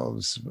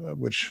ourselves,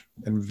 which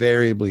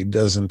invariably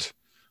doesn't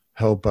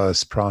help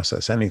us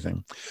process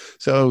anything.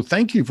 So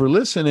thank you for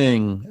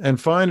listening, and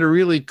find a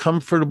really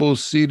comfortable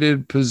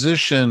seated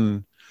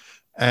position.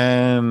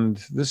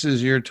 And this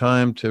is your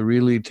time to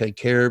really take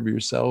care of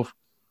yourself.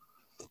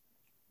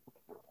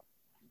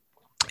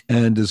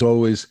 And as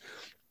always,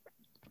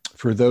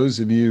 for those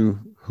of you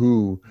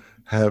who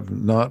have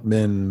not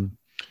been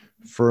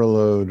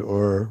furloughed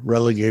or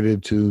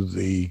relegated to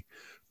the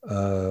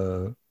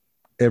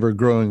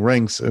ever-growing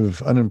ranks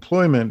of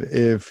unemployment,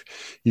 if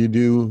you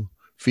do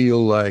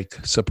feel like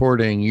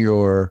supporting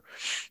your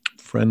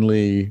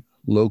friendly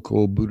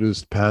local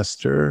Buddhist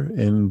pastor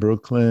in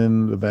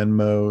Brooklyn, the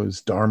Venmo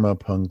is Dharma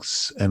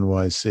Punks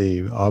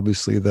NYC.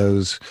 Obviously,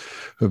 those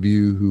of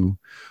you who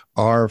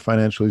are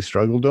financially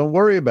struggled, don't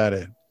worry about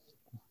it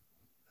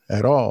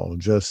at all.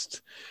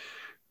 Just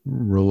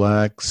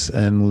relax,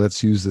 and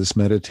let's use this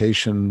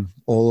meditation,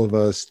 all of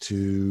us,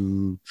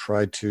 to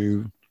try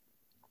to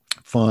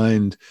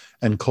find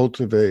and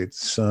cultivate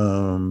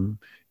some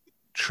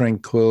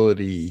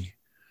tranquility.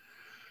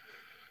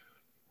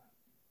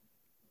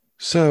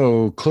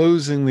 So,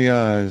 closing the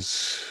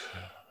eyes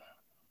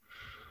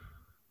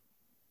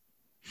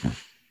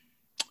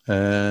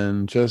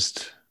and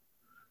just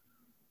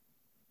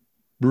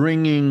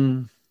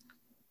bringing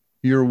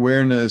your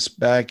awareness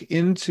back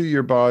into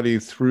your body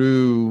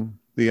through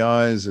the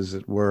eyes, as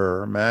it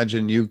were.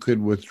 Imagine you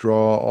could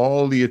withdraw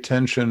all the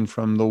attention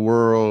from the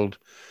world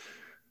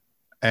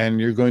and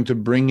you're going to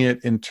bring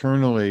it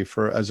internally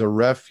for as a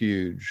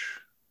refuge.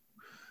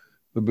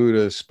 The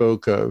Buddha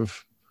spoke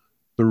of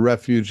the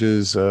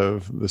refuges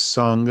of the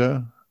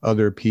Sangha,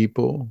 other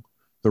people,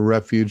 the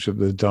refuge of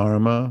the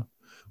Dharma,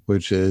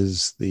 which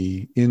is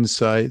the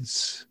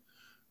insights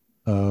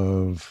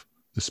of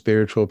the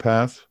spiritual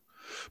path,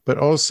 but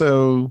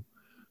also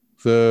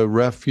the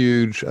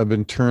refuge of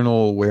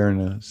internal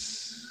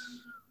awareness,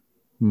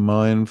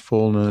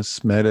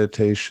 mindfulness,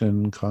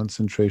 meditation,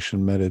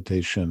 concentration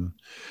meditation.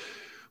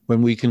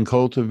 When we can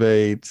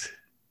cultivate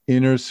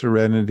inner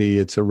serenity,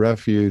 it's a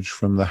refuge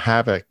from the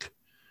havoc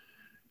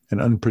and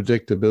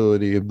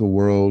unpredictability of the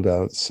world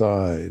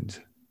outside.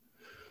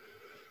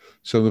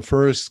 So the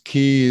first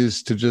key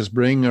is to just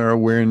bring our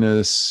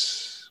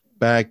awareness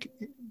back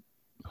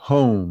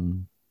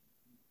home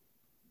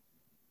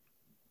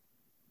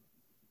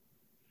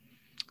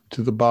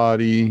to the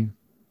body.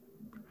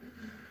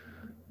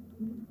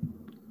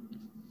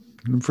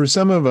 And for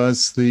some of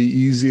us, the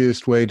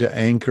easiest way to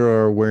anchor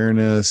our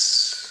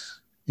awareness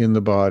in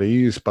the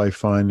body is by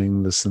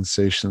finding the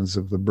sensations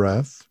of the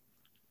breath.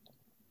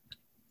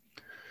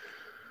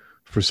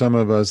 For some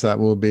of us, that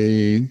will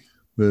be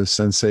the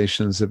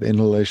sensations of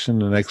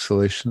inhalation and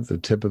exhalation at the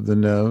tip of the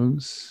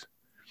nose.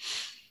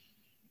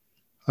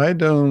 I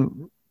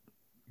don't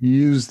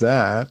use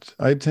that.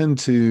 I tend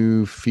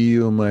to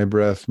feel my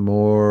breath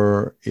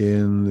more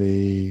in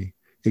the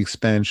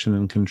expansion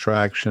and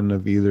contraction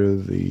of either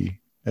the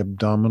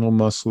abdominal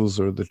muscles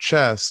or the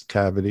chest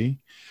cavity.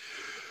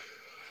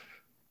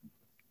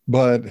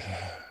 But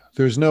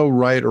there's no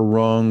right or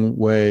wrong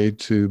way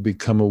to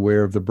become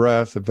aware of the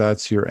breath. If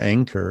that's your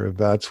anchor, if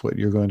that's what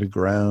you're going to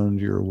ground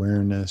your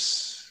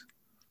awareness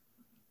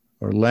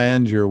or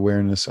land your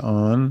awareness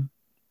on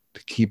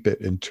to keep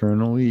it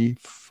internally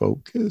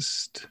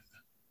focused,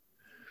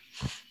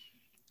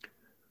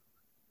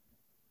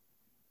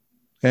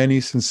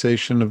 any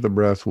sensation of the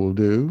breath will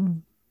do.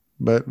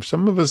 But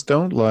some of us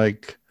don't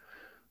like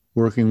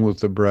working with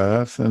the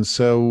breath. And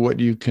so what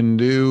you can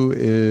do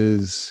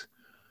is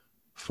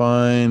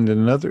find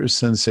another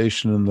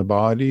sensation in the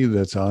body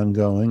that's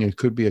ongoing. It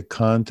could be a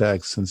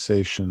contact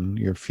sensation,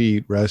 your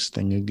feet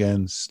resting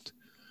against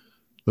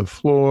the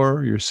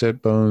floor, your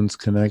sit bones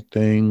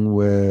connecting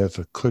with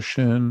a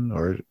cushion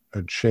or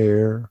a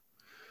chair,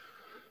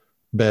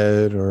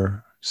 bed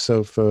or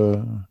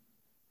sofa,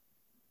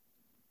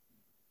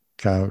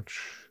 couch.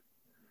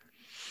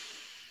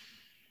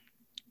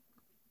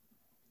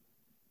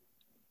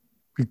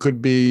 It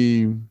could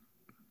be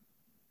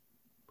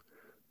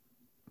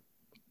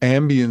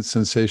ambient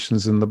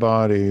sensations in the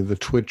body, the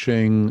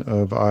twitching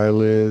of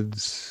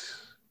eyelids,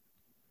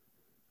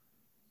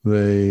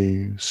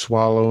 the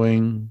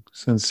swallowing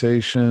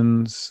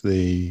sensations,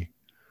 the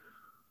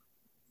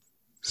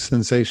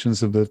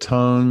sensations of the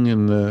tongue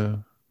in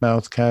the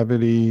mouth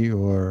cavity,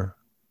 or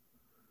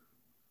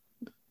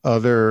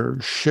other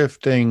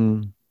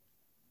shifting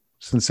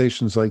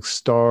sensations like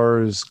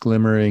stars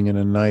glimmering in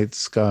a night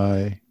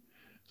sky.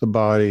 The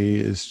body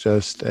is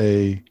just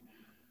a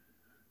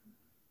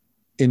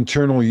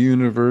internal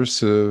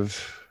universe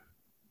of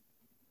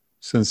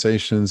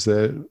sensations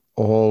that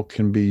all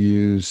can be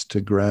used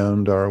to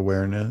ground our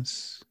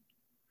awareness.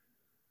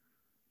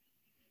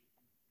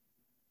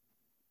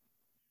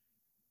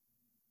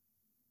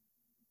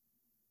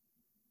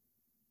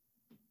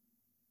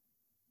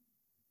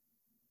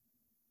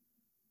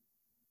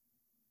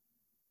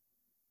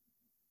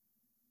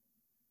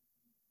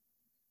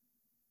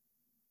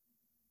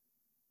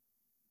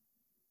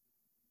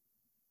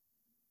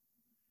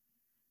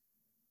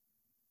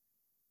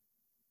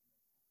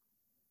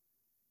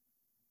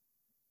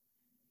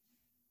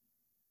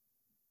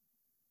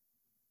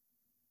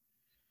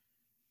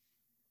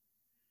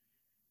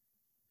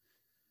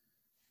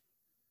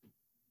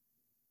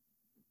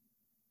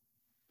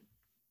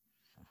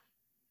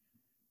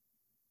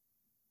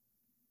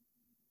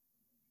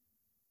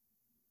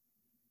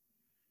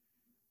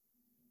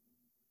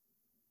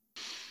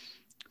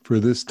 For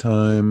this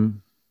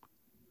time,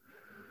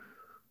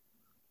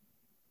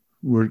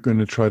 we're going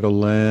to try to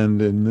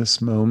land in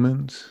this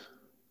moment,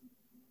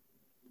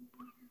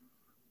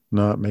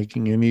 not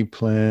making any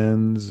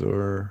plans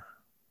or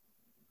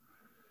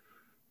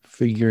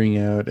figuring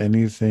out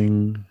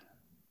anything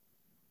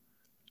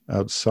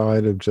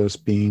outside of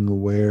just being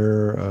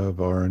aware of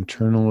our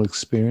internal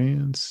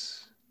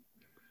experience,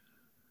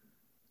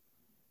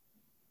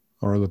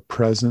 or the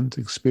present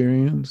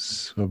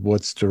experience of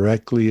what's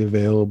directly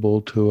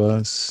available to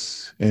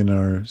us in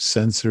our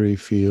sensory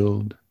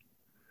field.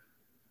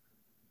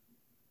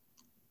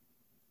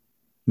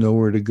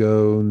 Nowhere to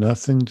go,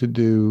 nothing to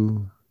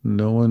do,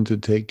 no one to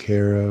take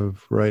care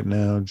of right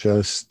now,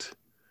 just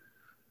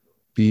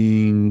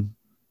being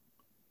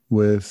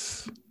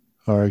with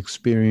our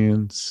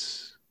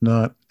experience,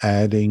 not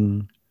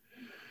adding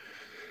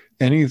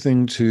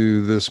anything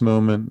to this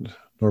moment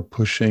or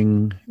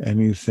pushing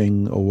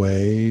anything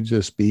away,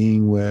 just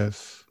being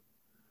with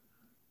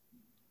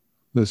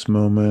this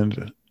moment,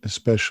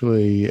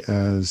 especially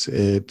as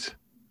it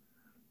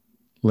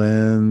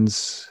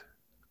lands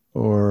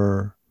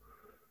or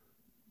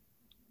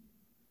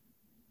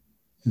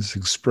is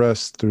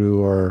expressed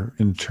through our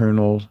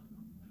internal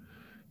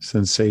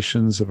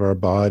sensations of our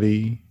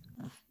body.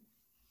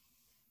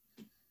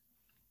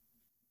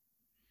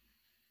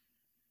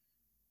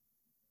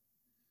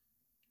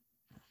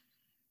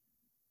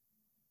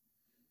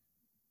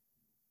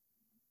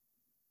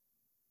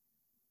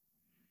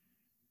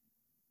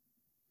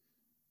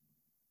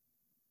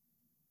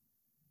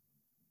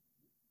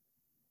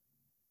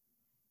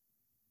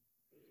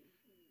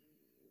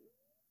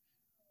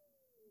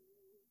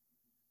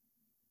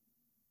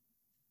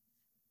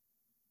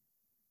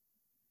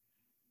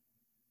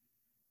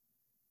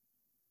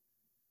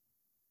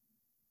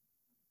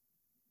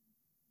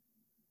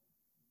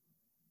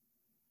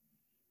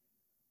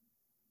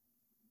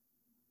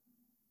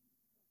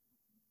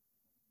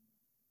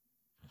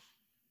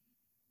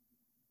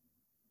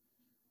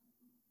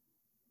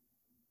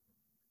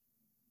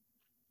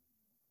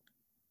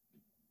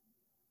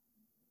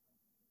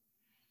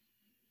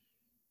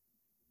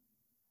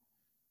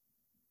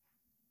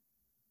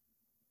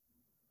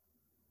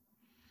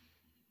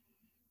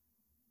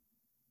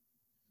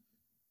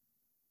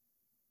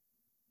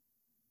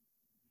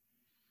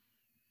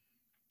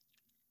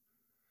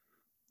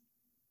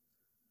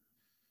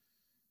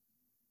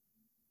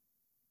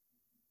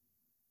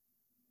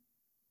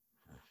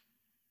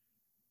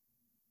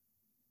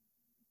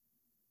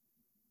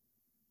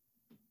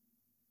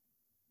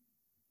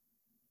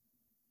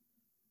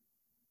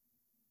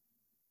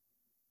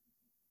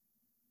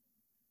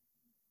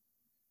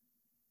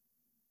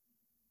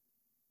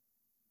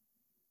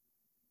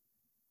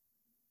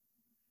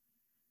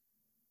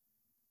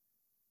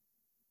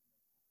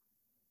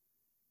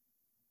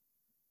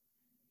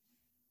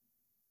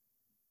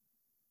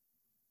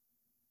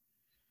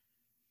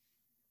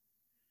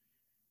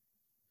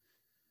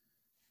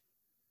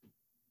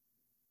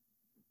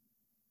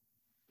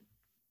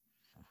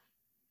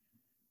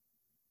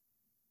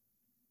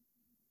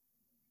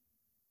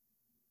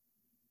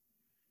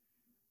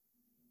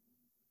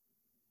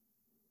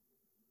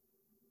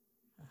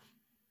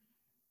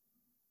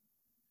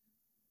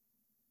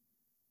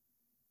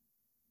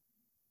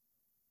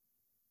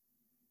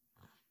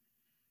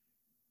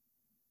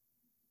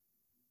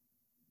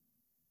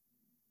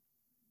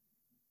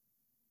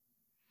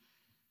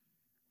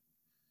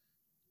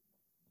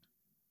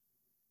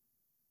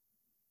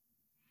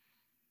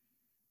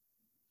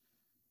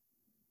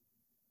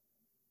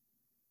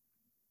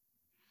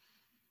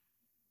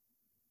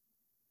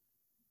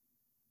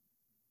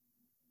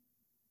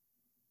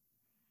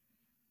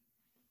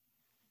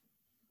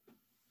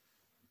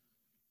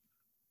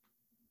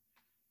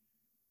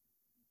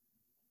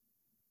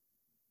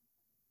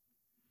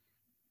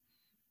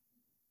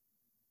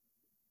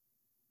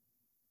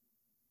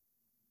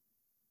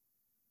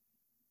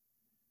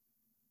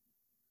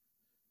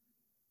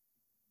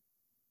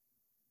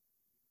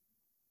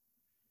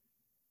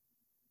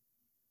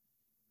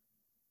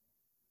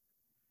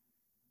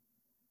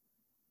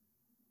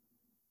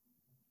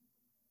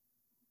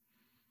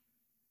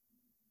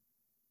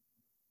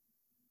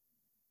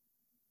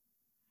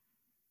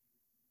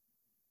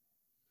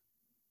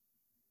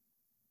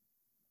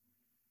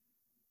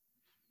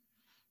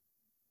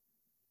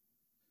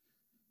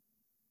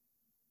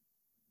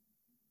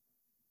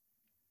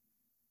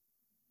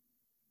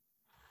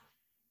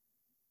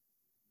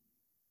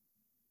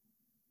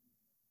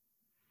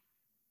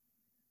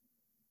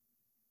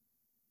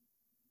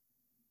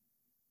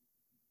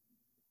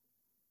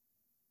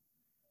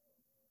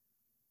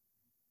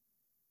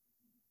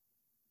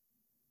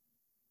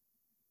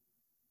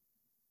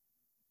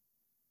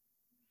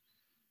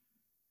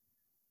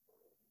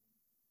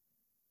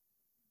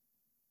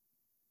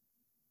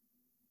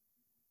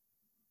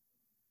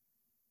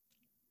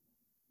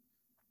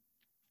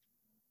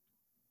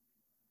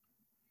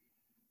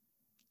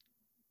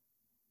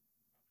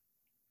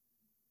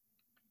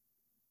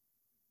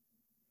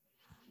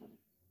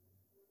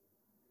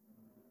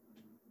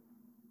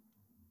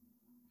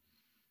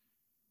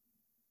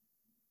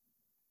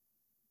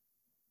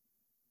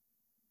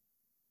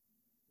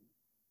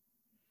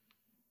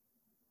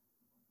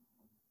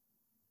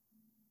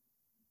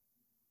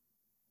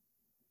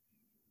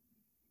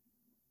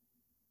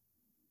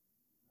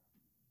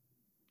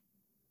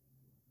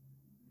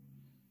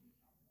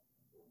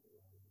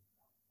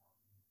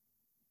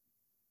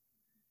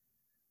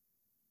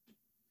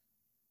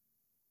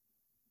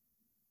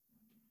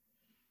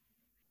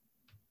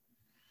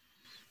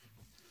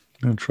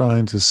 And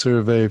trying to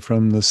survey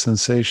from the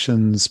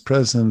sensations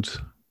present,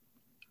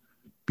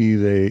 be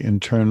they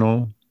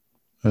internal,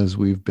 as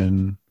we've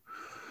been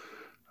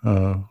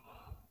uh,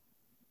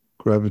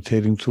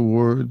 gravitating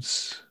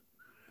towards,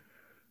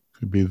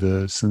 could be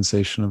the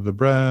sensation of the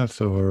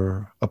breath,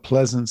 or a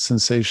pleasant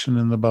sensation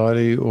in the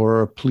body,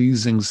 or a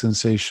pleasing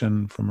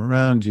sensation from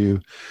around you,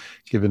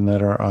 given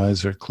that our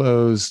eyes are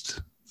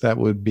closed. That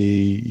would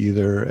be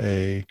either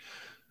a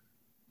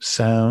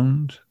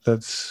sound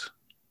that's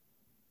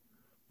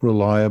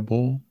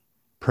reliable,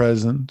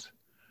 present,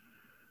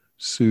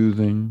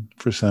 soothing.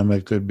 For some,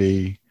 it could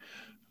be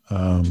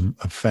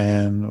a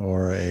fan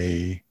or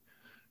a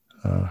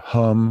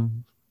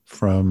hum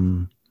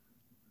from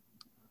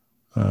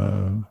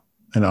an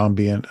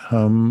ambient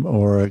hum,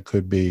 or it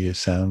could be a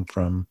sound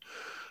from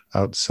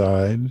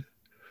outside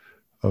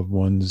of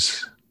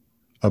one's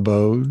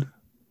abode,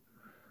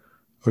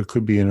 or it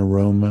could be an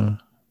aroma,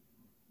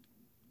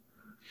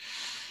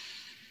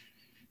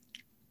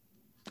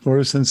 or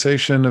a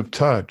sensation of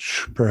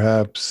touch,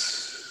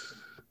 perhaps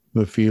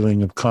the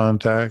feeling of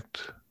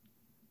contact,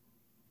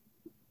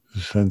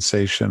 the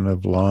sensation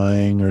of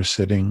lying or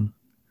sitting.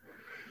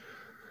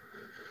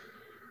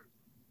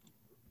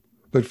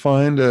 But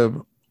find a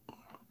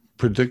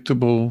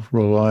predictable,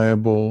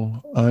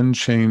 reliable,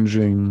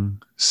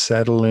 unchanging,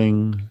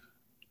 settling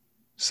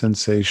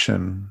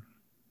sensation,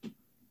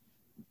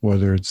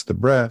 whether it's the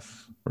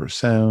breath or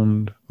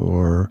sound,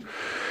 or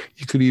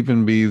you could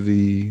even be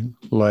the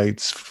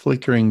lights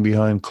flickering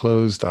behind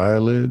closed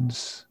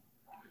eyelids.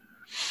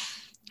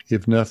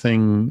 If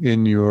nothing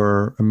in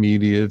your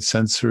immediate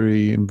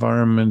sensory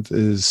environment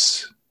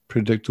is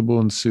predictable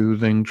and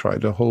soothing, try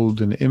to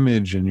hold an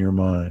image in your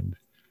mind,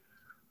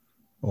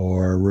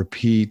 or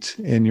repeat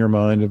in your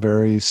mind a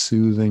very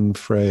soothing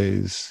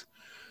phrase.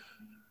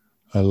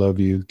 I love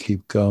you,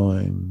 keep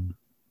going.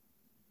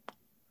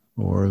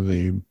 Or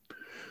the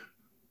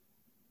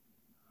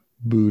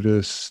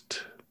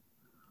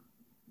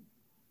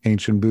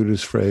ancient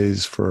Buddhist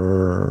phrase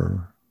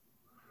for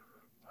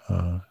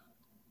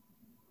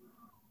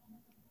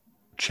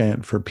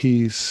chant for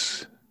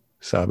peace,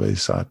 Sabe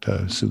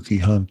Sata Sukhi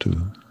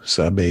Hantu,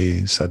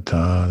 Sabe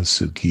Sata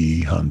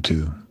Sukhi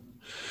Hantu.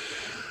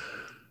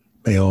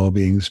 May all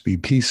beings be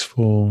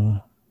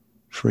peaceful,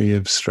 free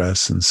of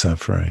stress and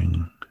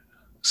suffering.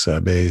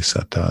 Sabe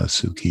Sata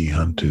Sukhi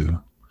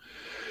Hantu.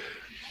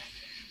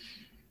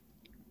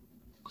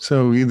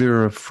 So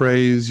either a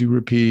phrase you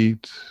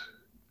repeat,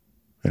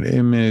 an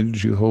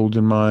image you hold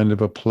in mind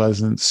of a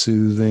pleasant,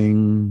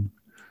 soothing,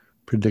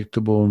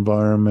 predictable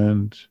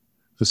environment,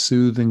 a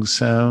soothing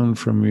sound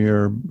from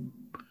your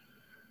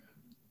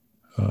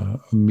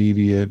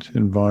immediate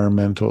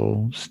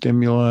environmental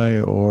stimuli,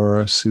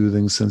 or a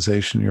soothing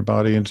sensation in your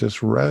body, and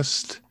just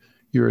rest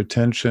your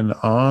attention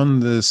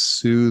on this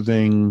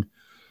soothing,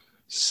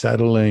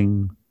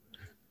 settling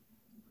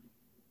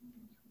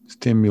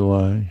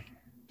stimuli.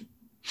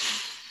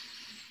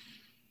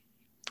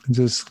 And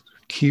just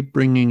keep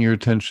bringing your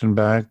attention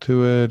back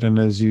to it. And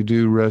as you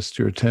do rest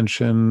your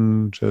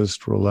attention,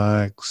 just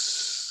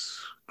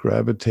relax,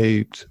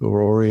 gravitate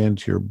or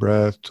orient your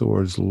breath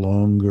towards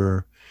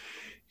longer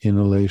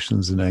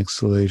inhalations and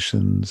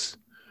exhalations.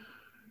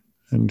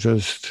 And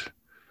just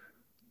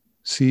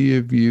see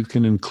if you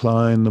can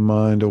incline the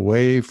mind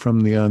away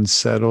from the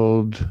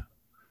unsettled,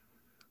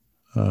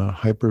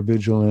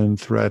 hypervigilant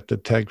threat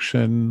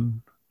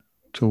detection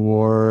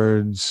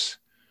towards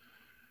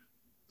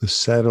the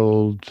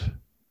settled,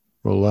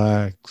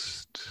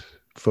 relaxed,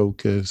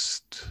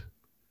 focused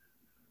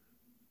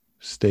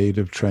state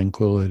of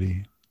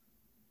tranquility.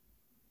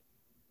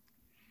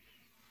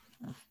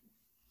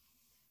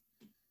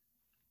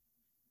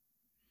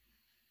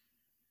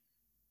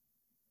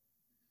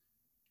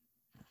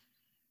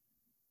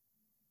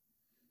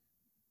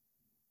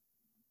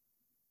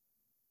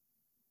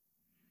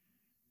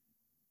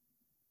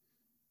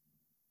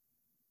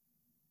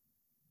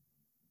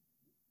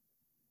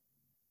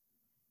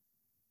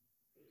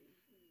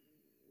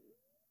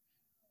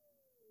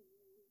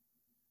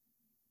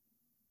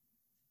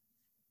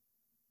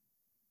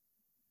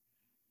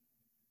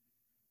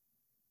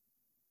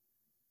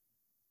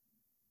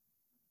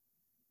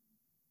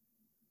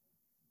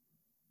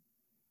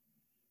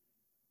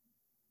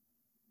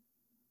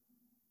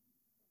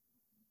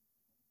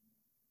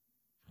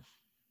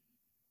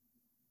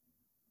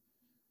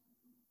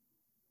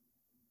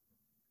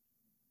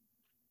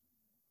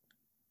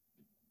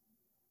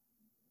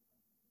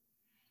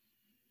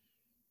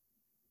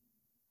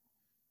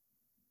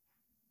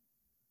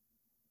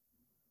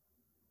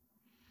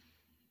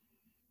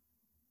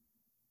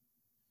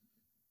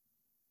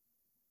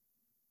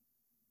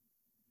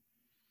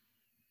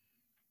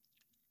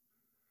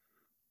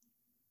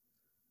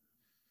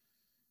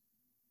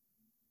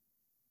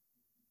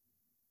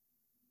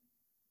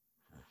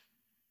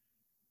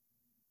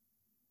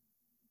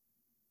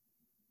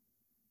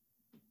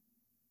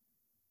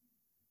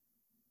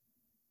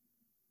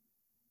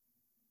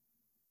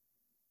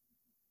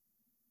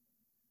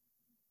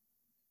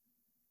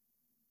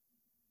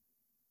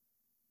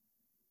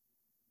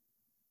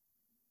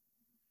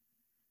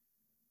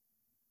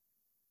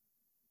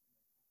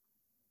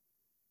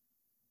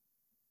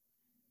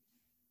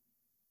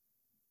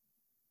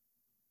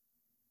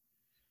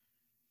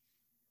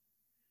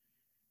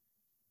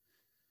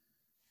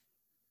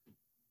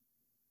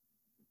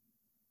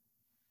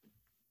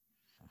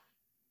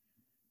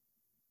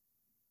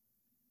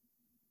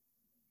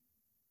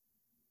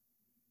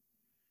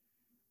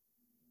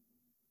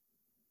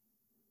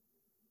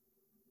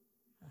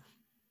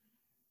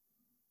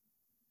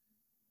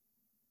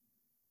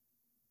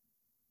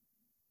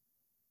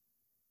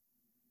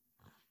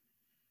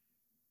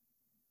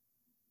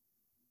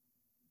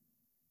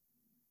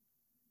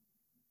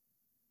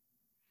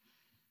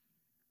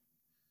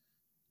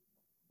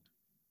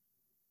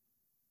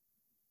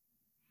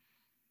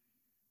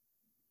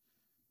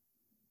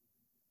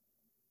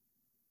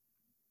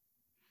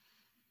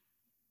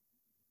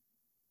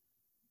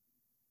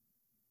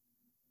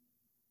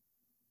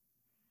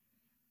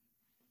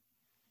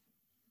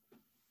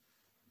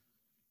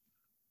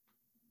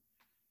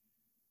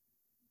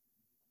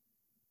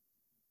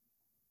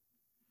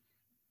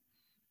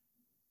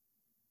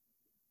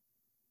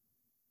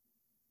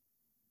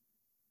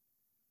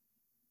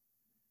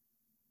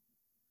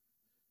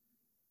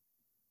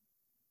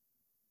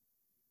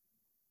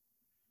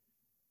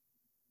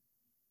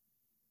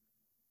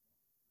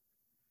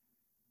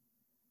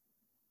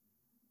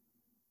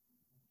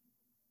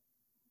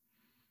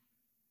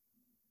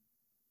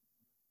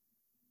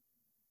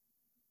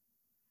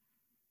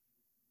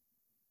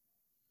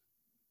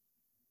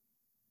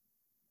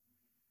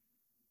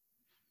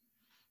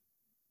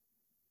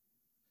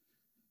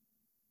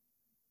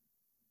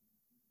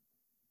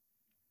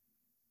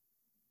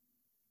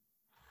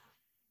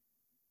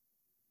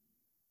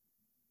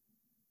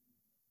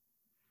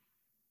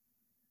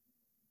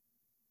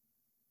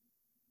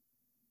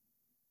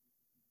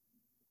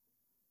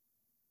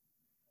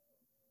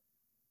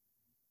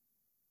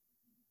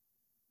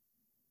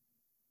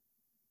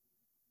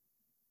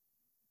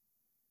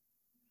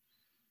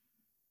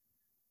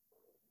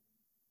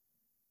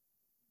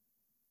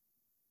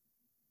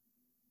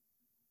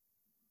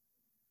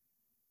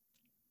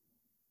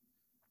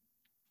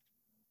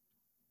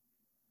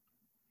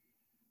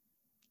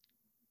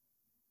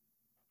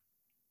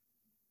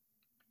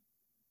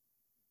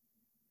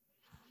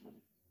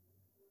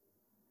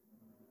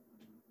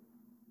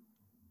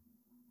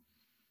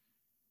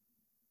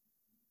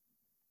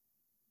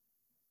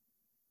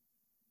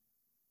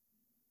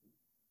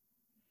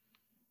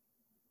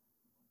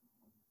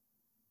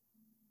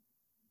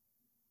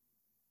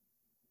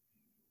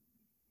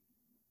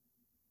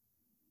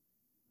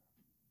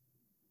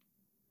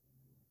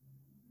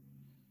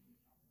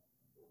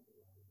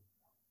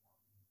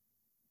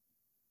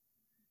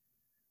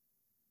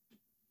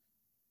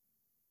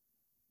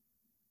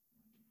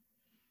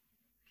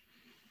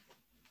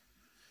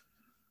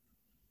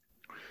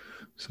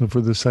 So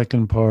for the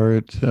second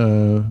part, which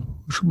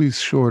will be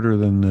shorter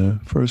than the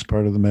first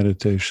part of the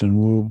meditation,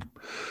 we'll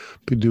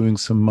be doing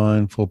some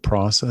mindful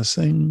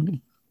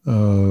processing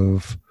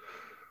of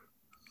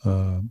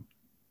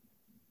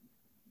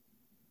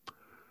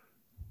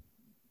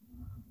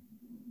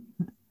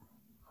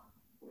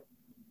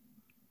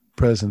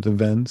present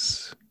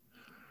events,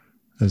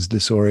 as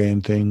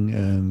disorienting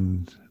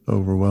and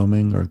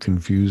overwhelming or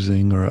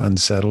confusing or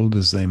unsettled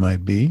as they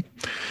might be,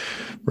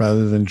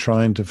 rather than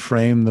trying to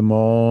frame them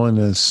all in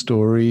a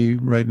story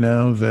right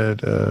now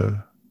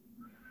that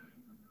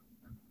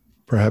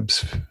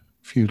perhaps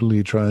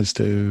futilely tries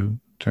to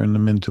turn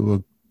them into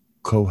a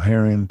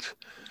coherent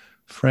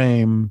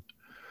frame.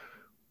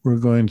 We're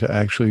going to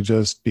actually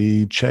just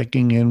be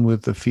checking in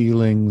with the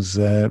feelings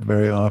that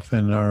very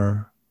often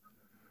are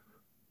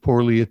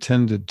poorly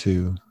attended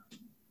to.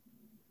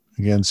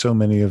 Again, so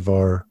many of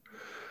our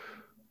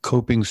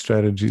coping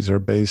strategies are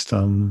based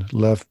on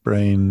left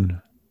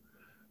brain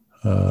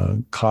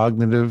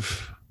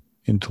cognitive,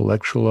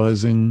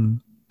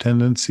 intellectualizing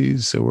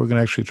tendencies. So we're going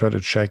to actually try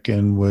to check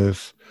in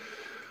with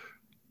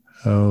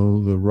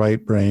how the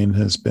right brain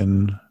has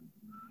been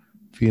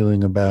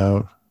feeling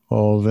about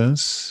all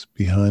this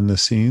behind the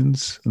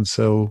scenes. And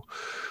so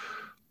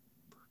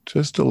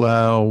just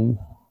allow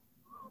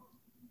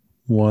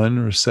one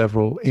or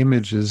several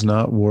images,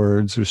 not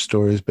words or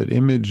stories, but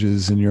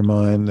images in your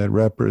mind that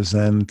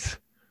represent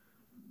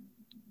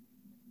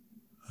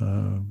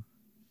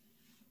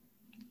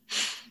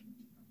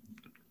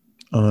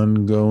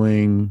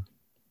ongoing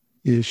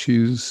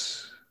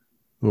issues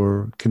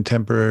or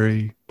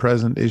contemporary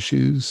present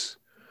issues.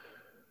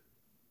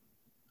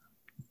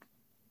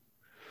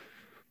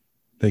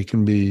 They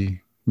can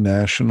be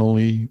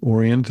nationally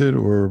oriented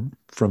or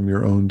from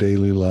your own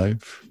daily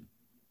life.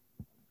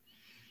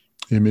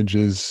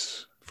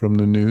 Images from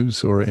the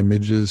news or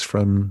images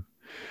from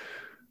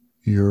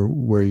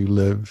where you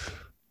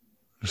live,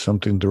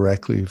 something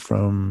directly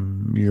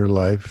from your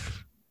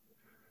life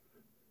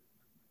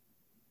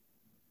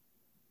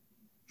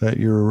that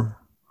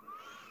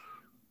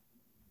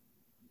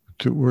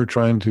we're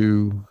trying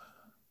to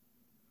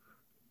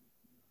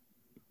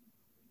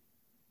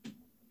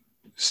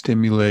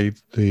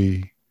stimulate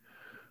the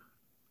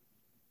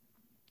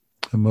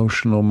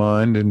emotional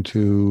mind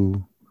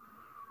into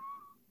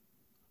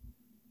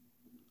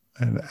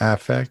an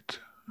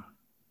affect,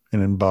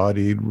 an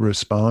embodied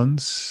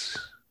response.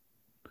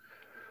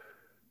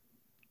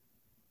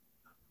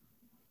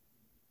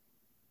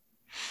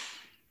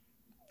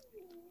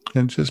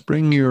 And just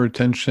bring your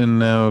attention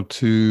now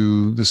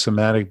to the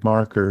somatic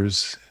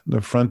markers, the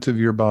front of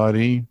your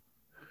body,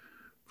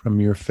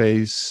 from your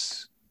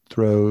face,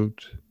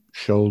 throat,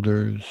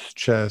 shoulders,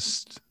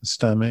 chest,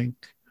 stomach,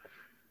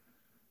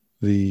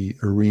 the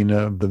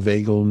arena of the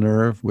vagal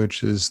nerve,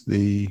 which is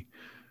the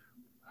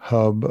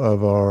hub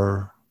of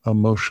our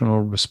emotional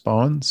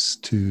response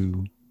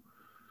to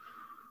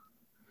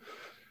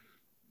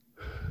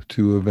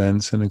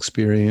events and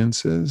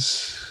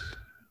experiences.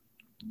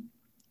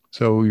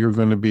 So you're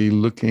going to be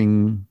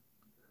looking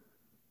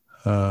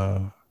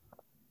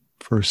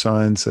for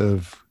signs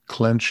of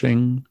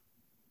clenching,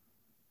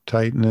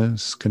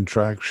 tightness,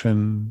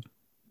 contraction,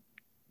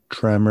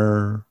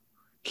 tremor,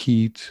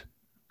 heat,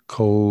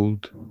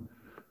 cold,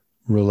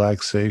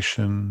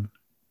 relaxation,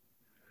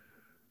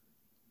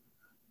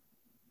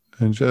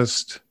 and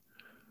just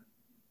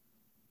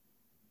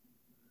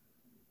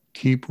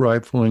keep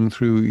rifling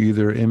through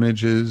either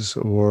images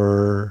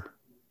or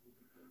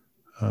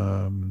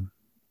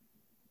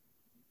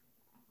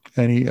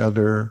any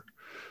other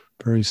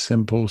very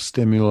simple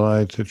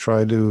stimuli to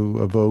try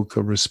to evoke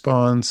a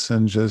response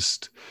and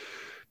just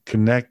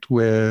connect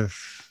with,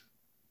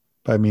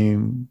 by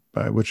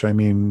which I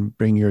mean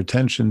bring your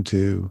attention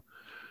to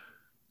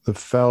the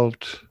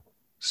felt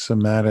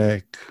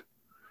somatic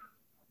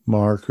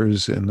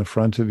markers in the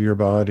front of your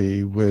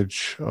body,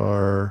 which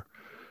are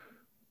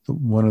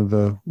one of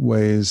the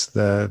ways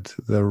that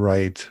the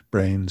right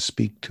brain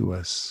speak to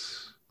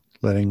us,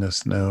 letting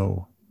us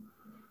know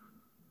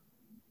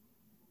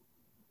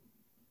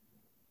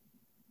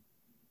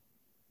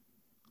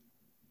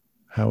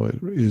how it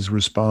is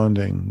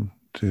responding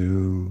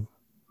to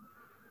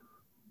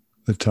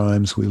the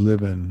times we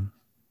live in.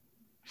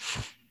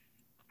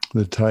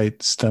 The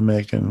tight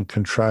stomach and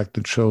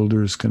contracted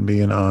shoulders can be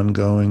an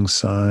ongoing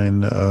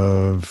sign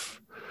of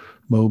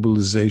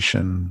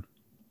mobilization,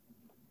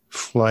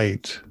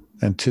 flight,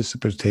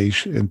 anticipating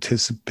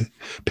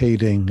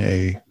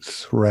a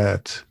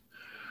threat.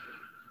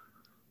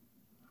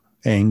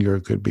 Anger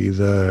could be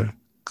the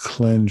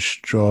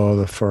clenched jaw,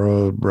 the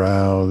furrowed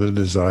brow, the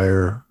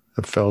desire,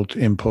 the felt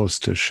impulse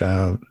to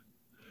shout.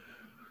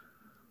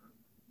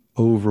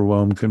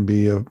 Overwhelm can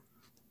be a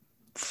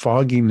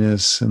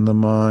fogginess in the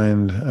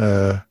mind,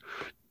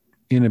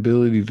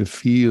 inability to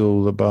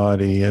feel the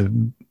body, a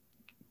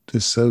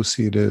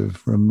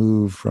dissociative,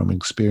 removed from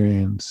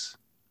experience.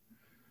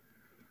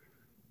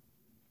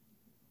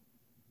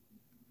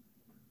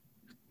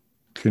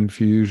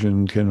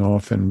 Confusion can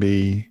often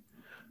be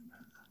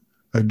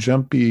a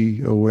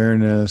jumpy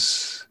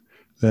awareness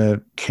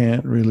that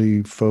can't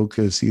really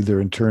focus either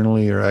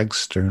internally or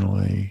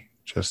externally,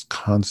 just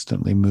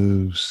constantly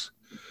moves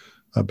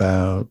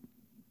about.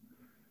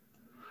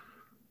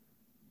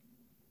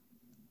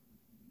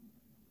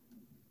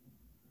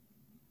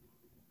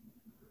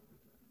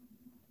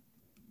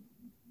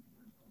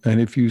 And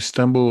if you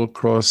stumble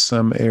across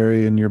some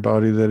area in your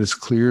body that is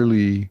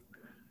clearly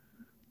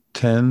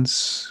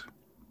tense,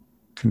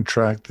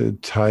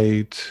 contracted,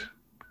 tight,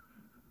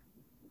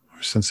 or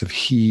a sense of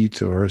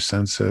heat or a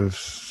sense of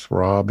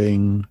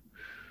throbbing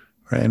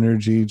or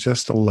energy,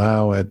 just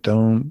allow it.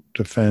 Don't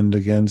defend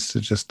against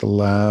it. Just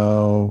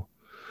allow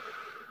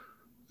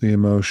the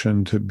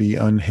emotion to be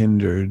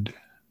unhindered,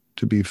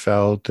 to be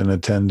felt and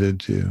attended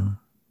to.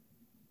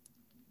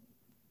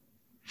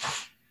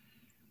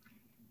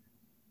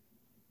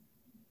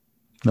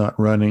 Not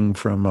running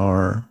from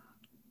our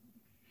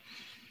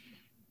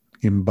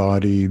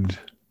embodied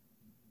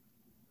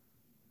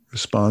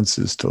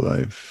responses to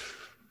life.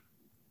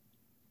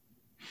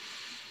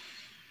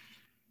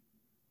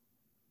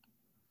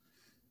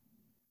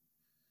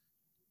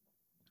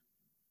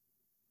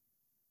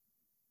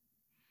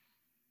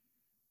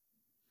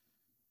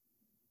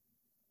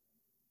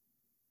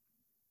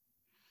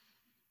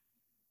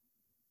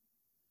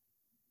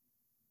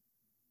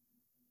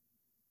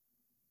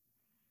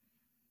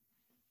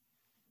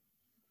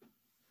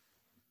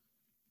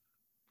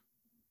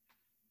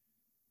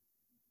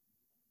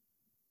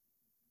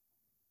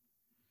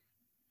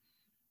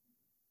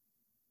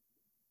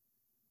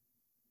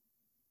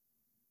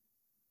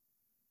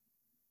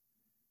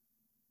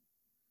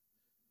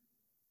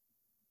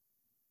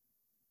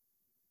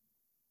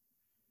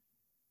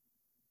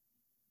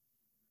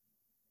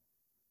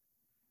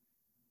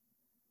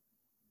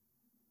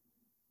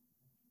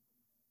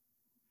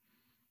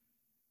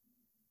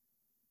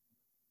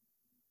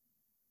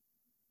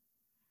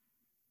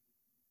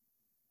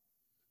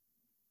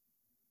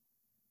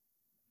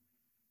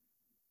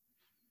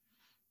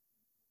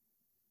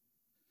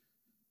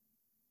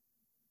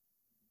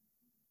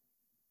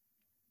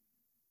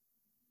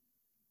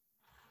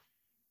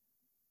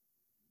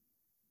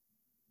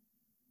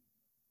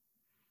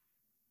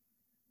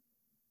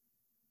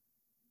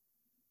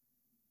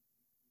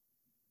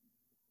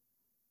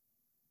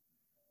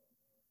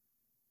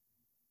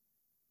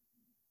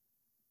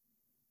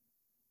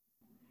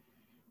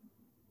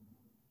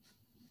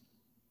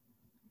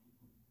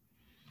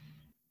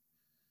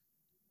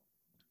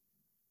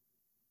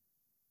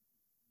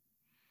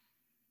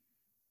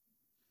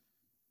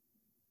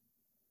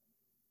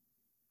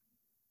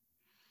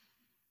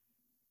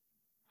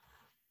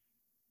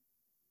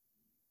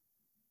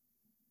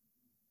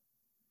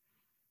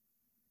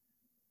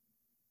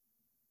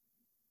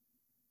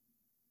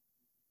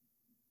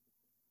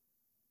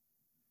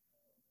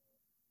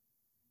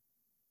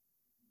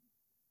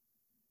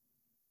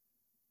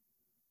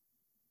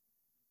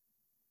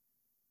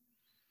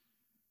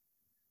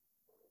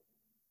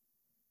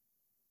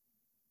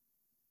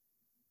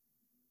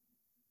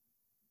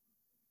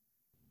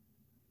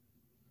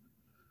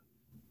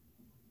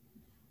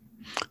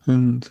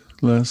 And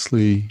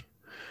lastly,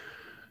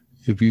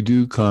 if you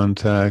do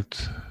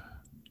contact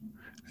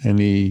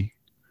any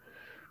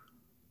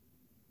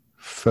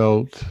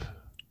felt,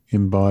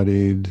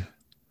 embodied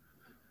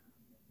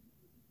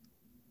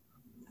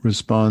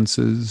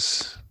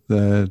responses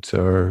that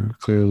are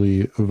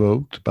clearly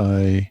evoked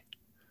by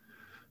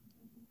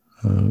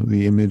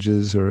the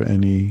images or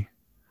any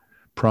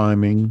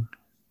priming,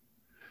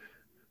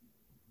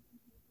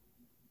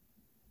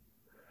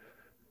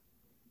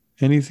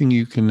 anything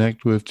you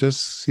connect with,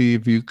 just see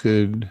if you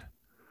could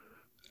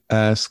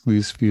ask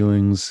these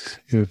feelings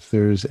if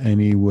there's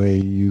any way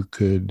you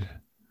could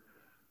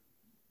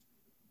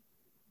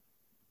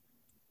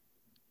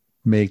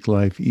make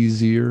life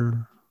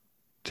easier,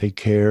 take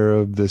care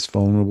of this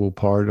vulnerable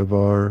part of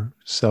our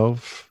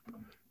self.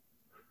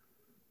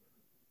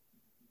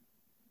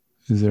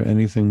 Is there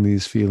anything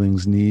these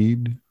feelings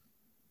need?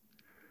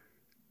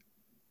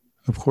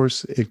 Of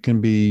course, it can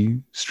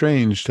be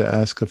strange to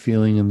ask a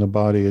feeling in the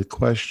body a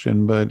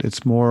question, but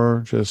it's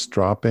more just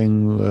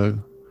dropping the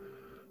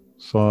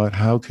thought,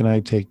 how can I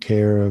take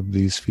care of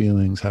these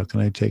feelings? How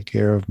can I take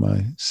care of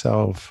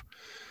myself?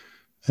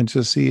 And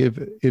just see if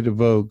it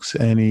evokes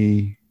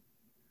any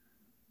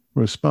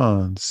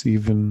response,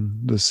 even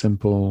the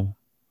simple,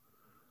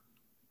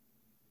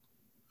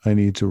 I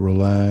need to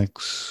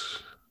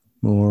relax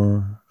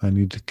more, I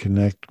need to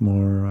connect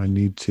more, I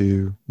need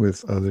to,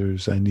 with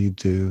others, I need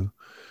to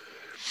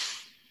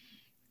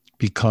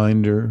be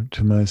kinder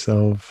to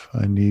myself,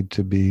 I need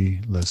to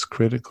be less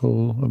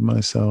critical of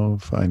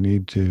myself, I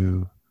need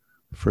to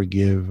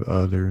forgive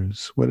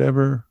others,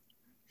 whatever,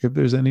 if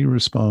there's any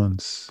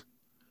response.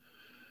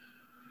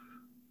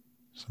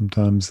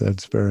 Sometimes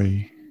that's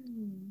very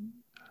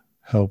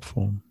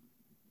helpful.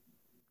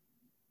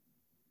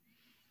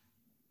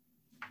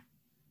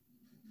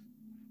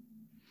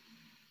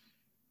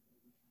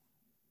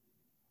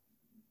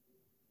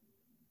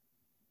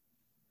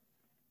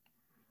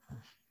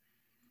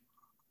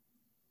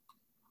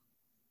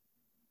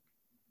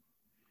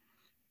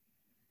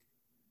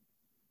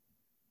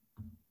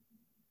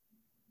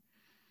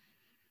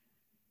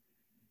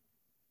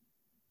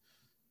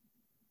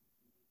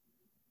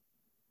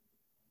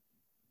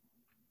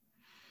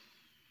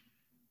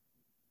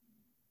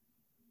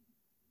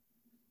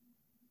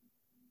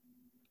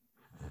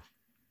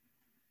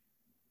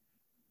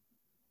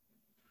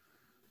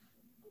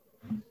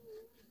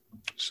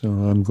 So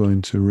I'm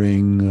going to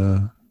ring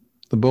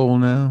the bowl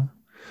now.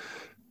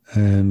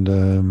 And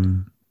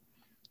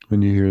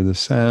when you hear the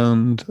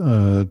sound,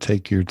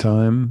 take your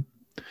time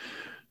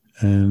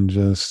and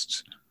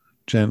just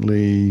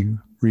gently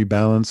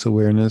rebalance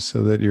awareness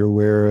so that you're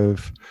aware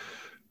of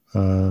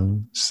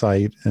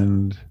sight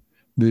and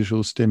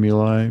visual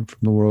stimuli from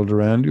the world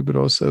around you, but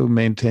also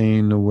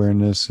maintain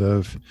awareness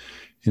of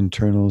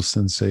internal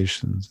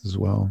sensations as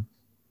well.